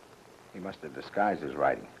close. He must have disguised his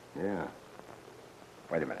writing. Yeah.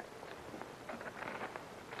 Wait a minute.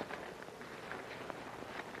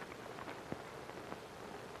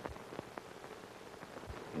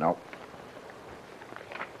 Nope.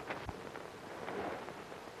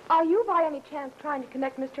 Are you by any chance trying to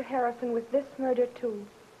connect Mr. Harrison with this murder, too?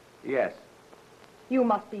 Yes. You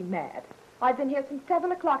must be mad. I've been here since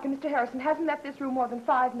 7 o'clock, and Mr. Harrison hasn't left this room more than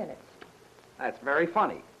 5 minutes. That's very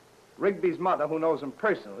funny. Rigby's mother, who knows him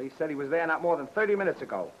personally, said he was there not more than 30 minutes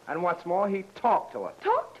ago. And what's more, he talked to her.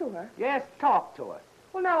 Talk to her? Yes, talked to her.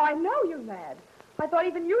 Well, now, I know you're mad. I thought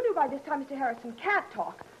even you knew by this time Mr. Harrison can't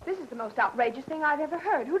talk. This is the most outrageous thing I've ever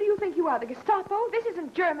heard. Who do you think you are, the Gestapo? This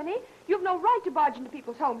isn't Germany. You've no right to barge into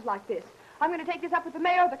people's homes like this. I'm going to take this up with the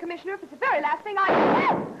mayor or the commissioner if it's the very last thing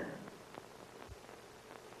I do.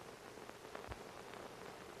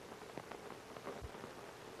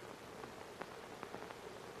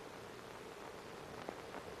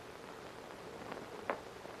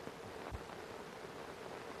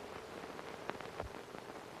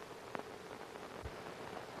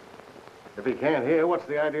 If he can't hear, what's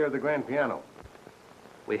the idea of the grand piano?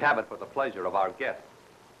 We have it for the pleasure of our guests.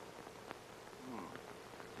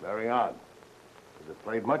 Very odd. Is it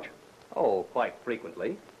played much? Oh, quite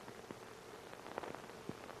frequently.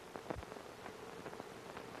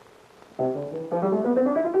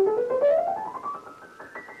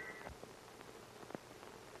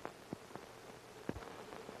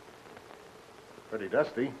 Pretty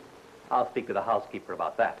dusty. I'll speak to the housekeeper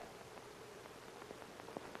about that.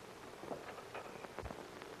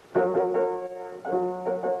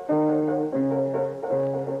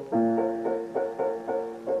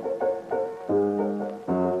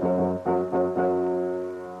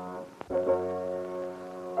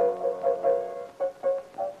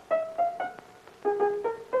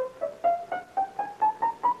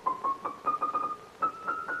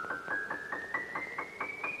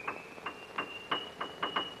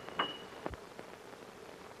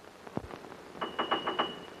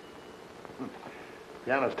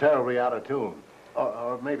 Piano's terribly out of tune.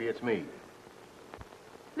 Or maybe it's me.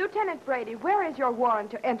 Lieutenant Brady, where is your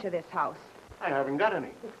warrant to enter this house? I haven't got any.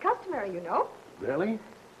 It's customary, you know. Really?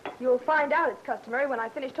 You'll find out it's customary when I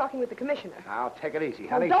finish talking with the commissioner. Now, take it easy, Oh,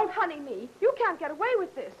 honey. don't honey me. You can't get away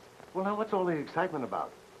with this. Well, now, what's all the excitement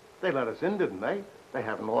about? They let us in, didn't they? They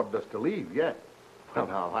haven't ordered us to leave yet. Well,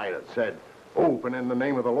 now, if I'd have said, open in the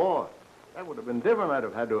name of the law, that would have been different. I'd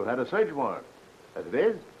have had to have had a search warrant. As it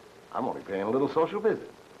is, I'm only paying a little social visit.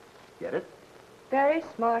 Get it? Very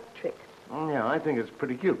smart trick. Yeah, I think it's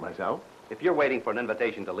pretty cute myself. If you're waiting for an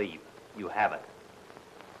invitation to leave, you have it.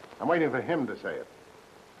 I'm waiting for him to say it.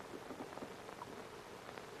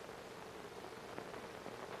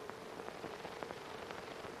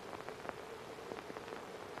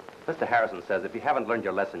 Mr. Harrison says if you haven't learned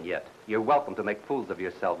your lesson yet, you're welcome to make fools of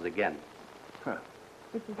yourselves again. Huh.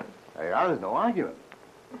 Hey, there's no argument.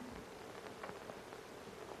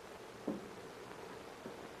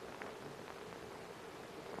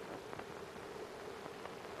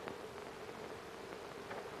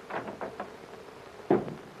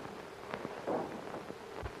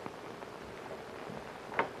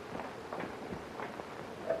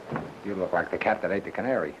 You look like the cat that ate the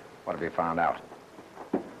canary. What have you found out?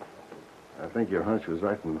 I think your hunch was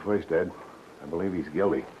right from the first, Ed. I believe he's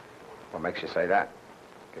guilty. What makes you say that?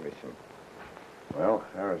 Give me some. Well,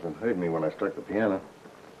 Harrison heard me when I struck the piano.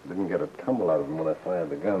 Didn't get a tumble out of him when I fired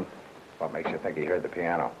the gun. What makes you think he heard the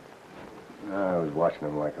piano? I was watching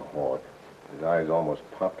him like a hawk. His eyes almost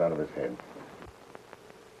popped out of his head.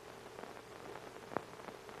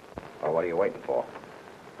 Well, what are you waiting for?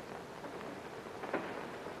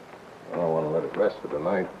 I don't want to let it rest for the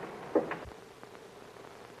night.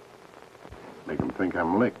 Make him think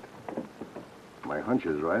I'm licked. If my hunch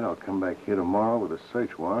is right, I'll come back here tomorrow with a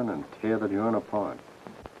search warrant and tear the urn apart.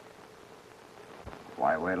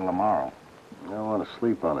 Why wait till tomorrow? I want to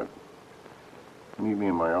sleep on it. Meet me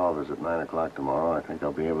in my office at 9 o'clock tomorrow. I think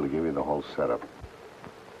I'll be able to give you the whole setup.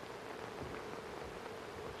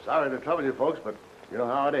 Sorry to trouble you folks, but you know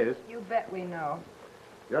how it is. You bet we know.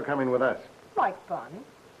 You're coming with us. Like fun.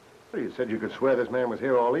 Well, you said you could swear this man was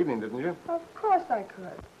here all evening, didn't you? Of course I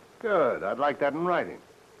could. Good. I'd like that in writing.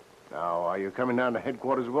 Now, are you coming down to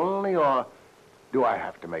headquarters willingly, or do I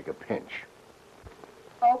have to make a pinch?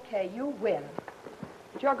 Okay, you win.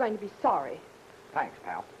 But you're going to be sorry. Thanks,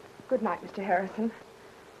 pal. Good night, Mr. Harrison.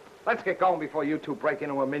 Let's get going before you two break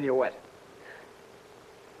into a minuet.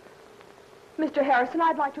 Mr. Harrison,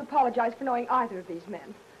 I'd like to apologize for knowing either of these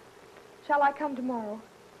men. Shall I come tomorrow?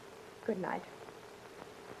 Good night.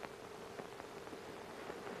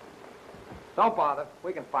 Don't bother.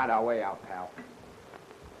 We can find our way out, pal.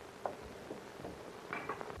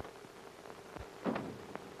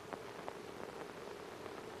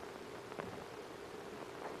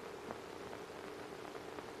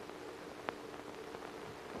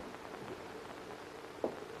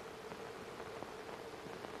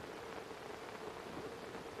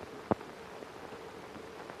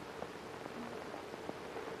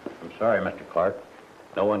 I'm sorry, Mr. Clark.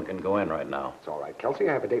 No one can go in right now. It's all right, Kelsey.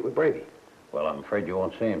 I have a date with Brady. Well, I'm afraid you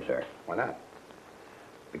won't see him, sir. Why not?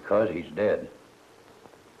 Because he's dead.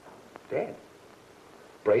 Dead?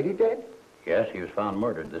 Brady dead? Yes, he was found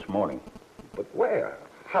murdered this morning. But where?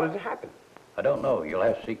 How did it happen? I don't know. You'll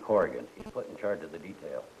have to see Corrigan. He's put in charge of the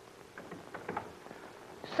detail.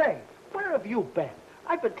 Say, where have you been?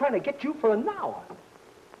 I've been trying to get you for an hour.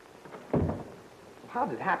 How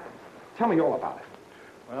did it happen? Tell me all about it.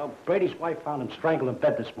 Well, Brady's wife found him strangled in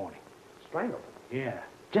bed this morning. Strangled? Yeah,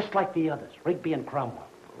 just like the others, Rigby and Cromwell.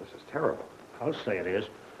 Well, this is terrible. I'll say it is.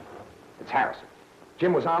 It's Harrison.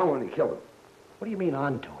 Jim was on him when he killed him. What do you mean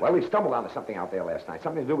onto him? Well, he stumbled onto something out there last night.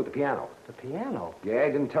 Something to do with the piano. The piano? Yeah,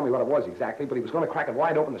 he didn't tell me what it was exactly, but he was going to crack it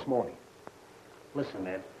wide open this morning. Listen,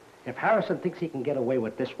 Ed, if Harrison thinks he can get away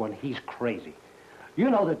with this one, he's crazy. You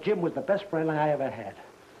know that Jim was the best friend I ever had.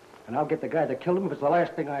 And I'll get the guy that killed him if it's the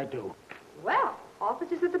last thing I do. Well,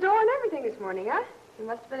 officers at the door and everything this morning, huh? You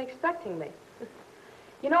must have been expecting me.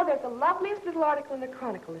 You know, there's the loveliest little article in the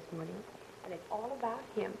Chronicle this morning, and it's all about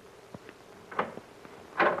him.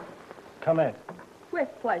 Come in. With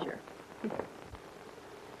pleasure.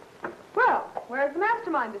 Well, where's the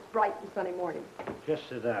mastermind this bright and sunny morning? Just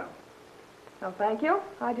sit down. Oh, thank you.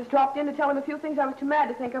 I just dropped in to tell him a few things I was too mad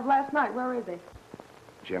to think of last night. Where is he?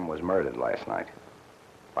 Jim was murdered last night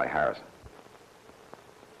by Harrison.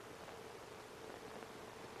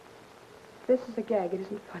 This is a gag. It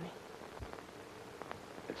isn't funny.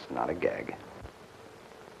 It's not a gag.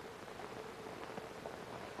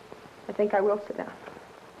 I think I will sit down.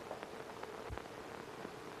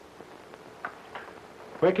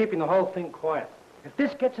 We're keeping the whole thing quiet. If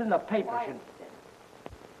this gets in the papers... Quiet.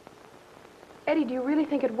 Eddie, do you really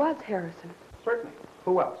think it was Harrison? Certainly.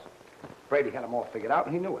 Who else? Brady had them all figured out,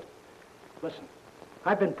 and he knew it. Listen,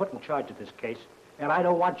 I've been put in charge of this case, and I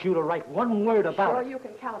don't want you to write one word about Sure, it. you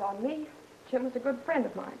can count on me. Jim was a good friend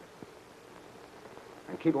of mine.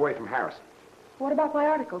 And keep away from Harrison. What about my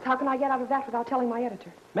articles? How can I get out of that without telling my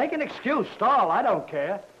editor? Make an excuse, Stall. I don't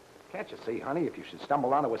care. Can't you see, honey, if you should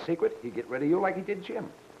stumble onto a secret, he'd get rid of you like he did Jim.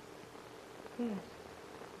 Yes.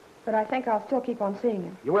 But I think I'll still keep on seeing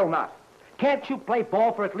him. You will not. Can't you play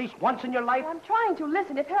ball for at least once in your life? I'm trying to.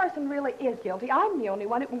 Listen, if Harrison really is guilty, I'm the only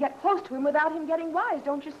one who can get close to him without him getting wise,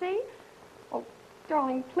 don't you see? Oh,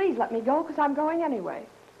 darling, please let me go, because I'm going anyway.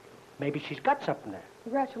 Maybe she's got something there.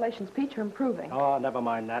 Congratulations, Pete, you're improving. Oh, never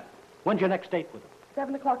mind that. When's your next date with him?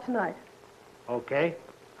 7 o'clock tonight. Okay.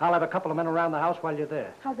 I'll have a couple of men around the house while you're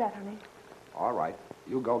there. How's that, honey? All right.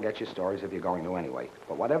 You go get your stories if you're going to anyway.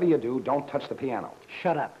 But whatever you do, don't touch the piano.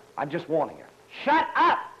 Shut up. I'm just warning you. Shut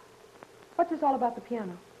up! What's this all about the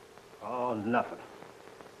piano? Oh, nothing.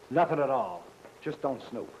 Nothing at all. Just don't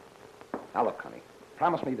snoop. Now, look, honey.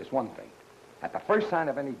 Promise me this one thing. At the first sign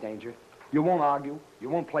of any danger, you won't argue, you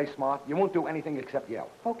won't play smart, you won't do anything except yell.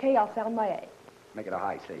 Okay, I'll sound my A. Make it a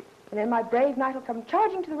high C. And then my brave knight will come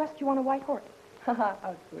charging to the rescue on a white horse.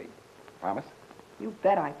 How sweet. Promise? You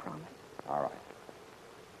bet I promise. All right.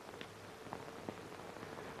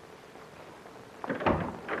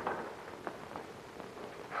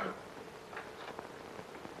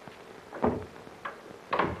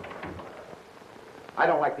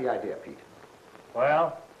 the idea, Pete.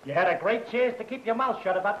 Well, you had a great chance to keep your mouth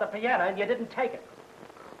shut about the piano, and you didn't take it.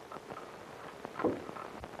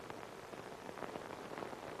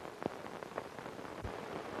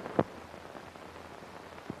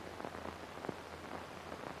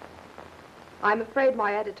 I'm afraid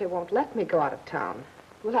my editor won't let me go out of town.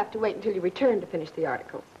 We'll have to wait until you return to finish the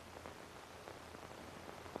articles.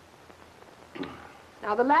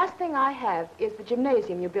 Now, the last thing I have is the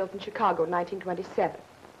gymnasium you built in Chicago in 1927.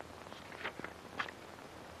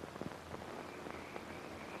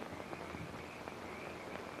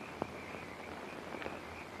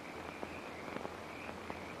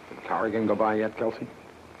 Did Corrigan go by yet, Kelsey?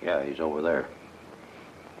 Yeah, he's over there.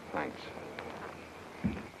 Thanks.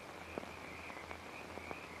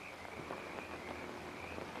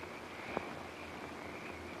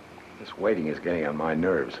 This waiting is getting on my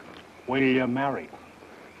nerves. Wait till you're married.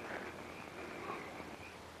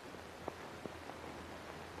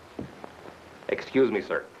 Excuse me,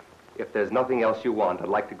 sir. If there's nothing else you want, I'd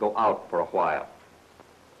like to go out for a while.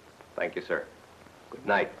 Thank you, sir. Good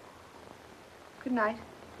night. Good night.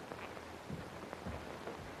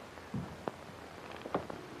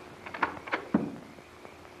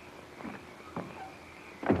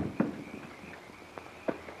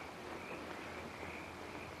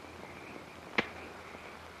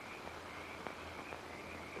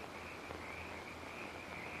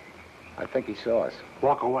 I think he saw us.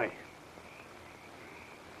 Walk away.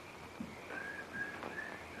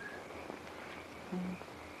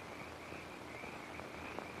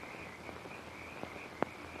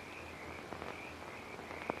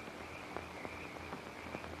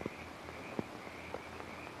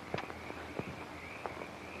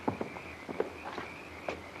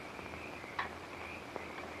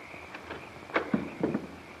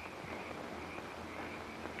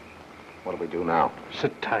 What do we do now?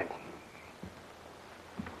 Sit tight.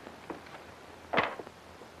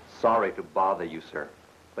 Sorry to bother you, sir,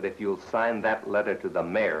 but if you'll sign that letter to the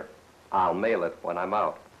mayor, I'll mail it when I'm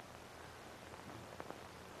out.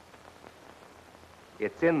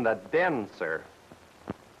 It's in the den, sir.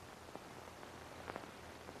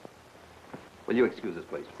 Will you excuse us,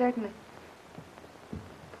 please? Certainly.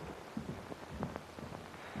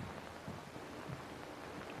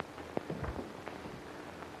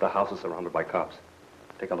 The house is surrounded by cops.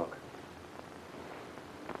 Take a look.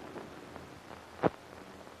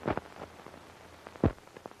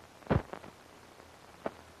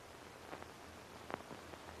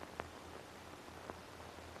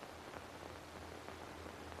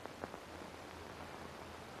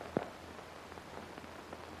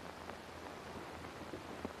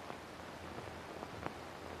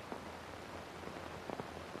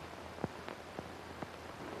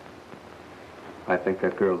 I think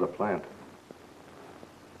that girl's a plant.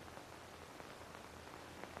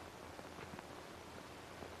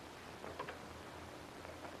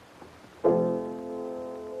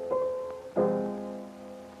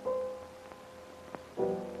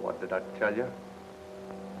 What did I tell you?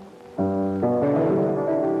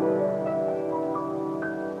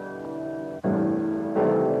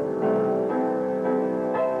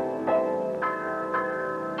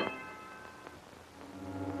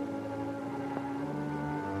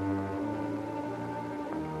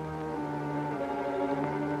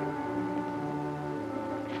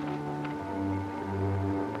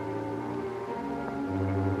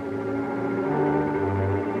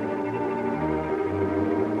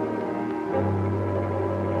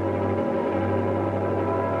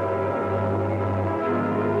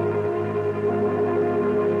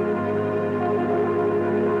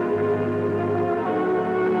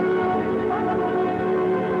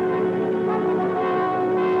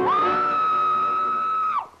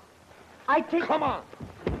 Come on.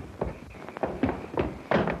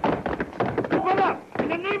 Open up, in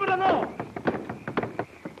the name of the law.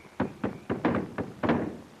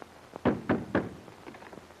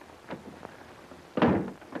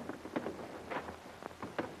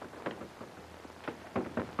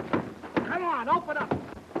 Come on, open up.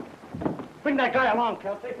 Bring that guy along,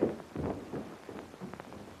 Kelsey.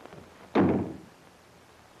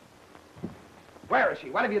 Where is she?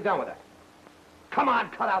 What have you done with her? Come on,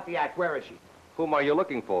 cut out the act. Where is she? Whom are you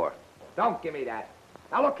looking for? Don't give me that.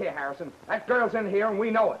 Now, look here, Harrison. That girl's in here, and we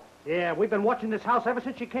know it. Yeah, we've been watching this house ever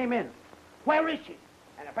since she came in. Where is she?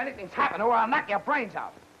 And if anything's happened to her, I'll knock your brains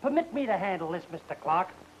out. Permit me to handle this, Mr. Clark.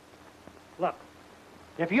 Look,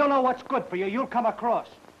 if you know what's good for you, you'll come across.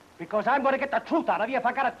 Because I'm going to get the truth out of you if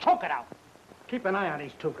I got to choke it out. Keep an eye on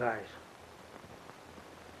these two guys.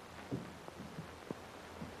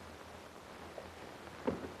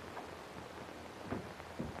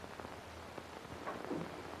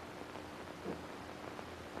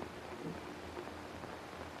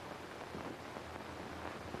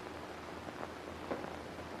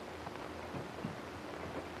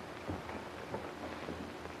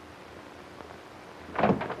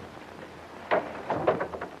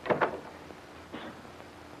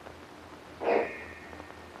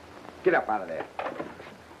 Get up out of there.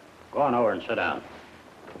 Go on over and sit down.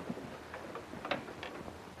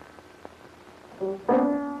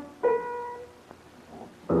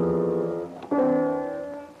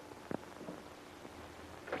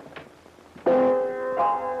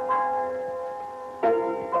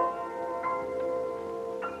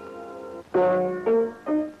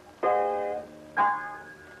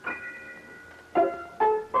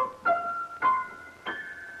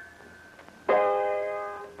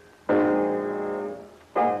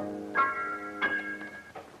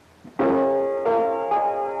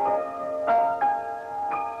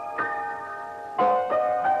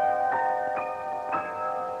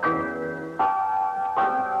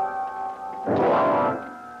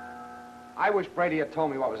 I wish Brady had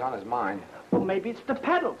told me what was on his mind. Well, maybe it's the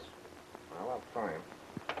pedals. Well, I'll try him.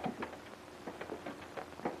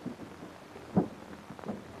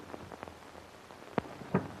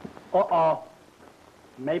 Uh-oh.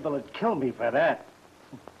 Mabel would kill me for that.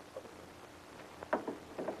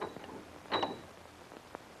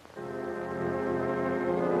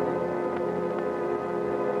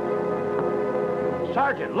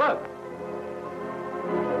 Sergeant, look.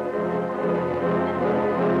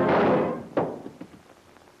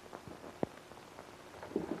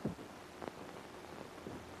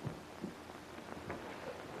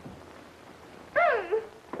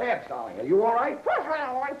 Babs, darling, are you all right?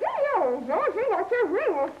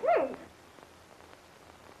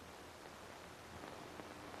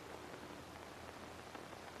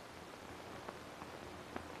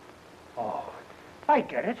 Oh, I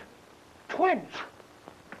get it. Twins.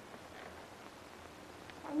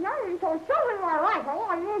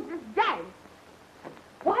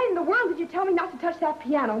 Why in the world did you tell me not to touch that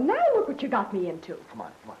piano? Now look what you got me into. Come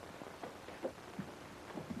on, come on.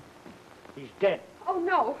 He's dead. Oh,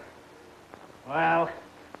 no. Well,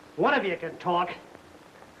 one of you can talk.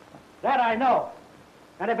 That I know.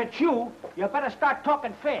 And if it's you, you better start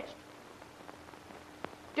talking fast.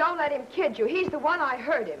 Don't let him kid you. He's the one. I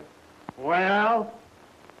heard him. Well?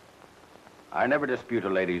 I never dispute a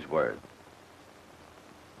lady's word.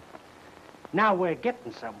 Now we're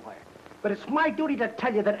getting somewhere. But it's my duty to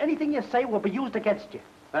tell you that anything you say will be used against you.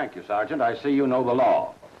 Thank you, Sergeant. I see you know the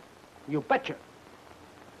law. You betcha.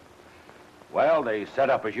 Well, the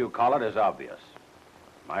setup, as you call it, is obvious.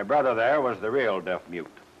 My brother there was the real deaf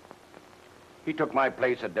mute. He took my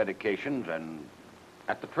place at dedications and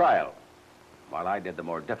at the trial, while I did the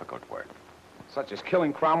more difficult work. Such as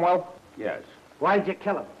killing Cromwell? Yes. Why'd you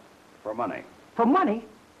kill him? For money. For money?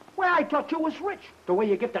 Well, I thought you was rich, the way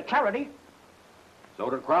you give to charity. So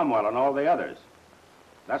did Cromwell and all the others.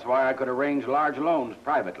 That's why I could arrange large loans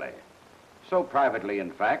privately. So privately,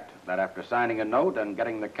 in fact, that after signing a note and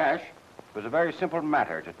getting the cash, it was a very simple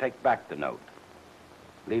matter to take back the note,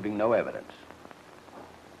 leaving no evidence.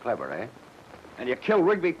 Clever, eh? And you killed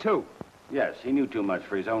Rigby, too? Yes, he knew too much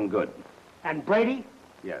for his own good. And Brady?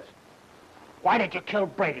 Yes. Why did you kill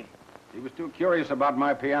Brady? He was too curious about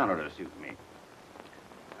my piano to suit me.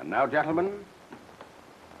 And now, gentlemen,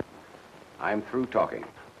 I'm through talking.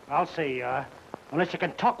 I'll see, unless you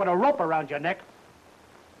can talk with a rope around your neck.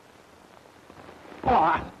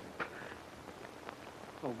 Oh,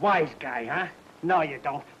 a wise guy, huh? No, you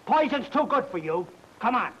don't. Poison's too good for you.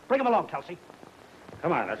 Come on, bring him along, Kelsey.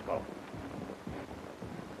 Come on, let's go.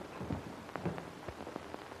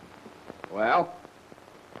 Well?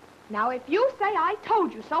 Now, if you say I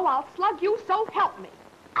told you so, I'll slug you, so help me.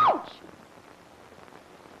 Ouch!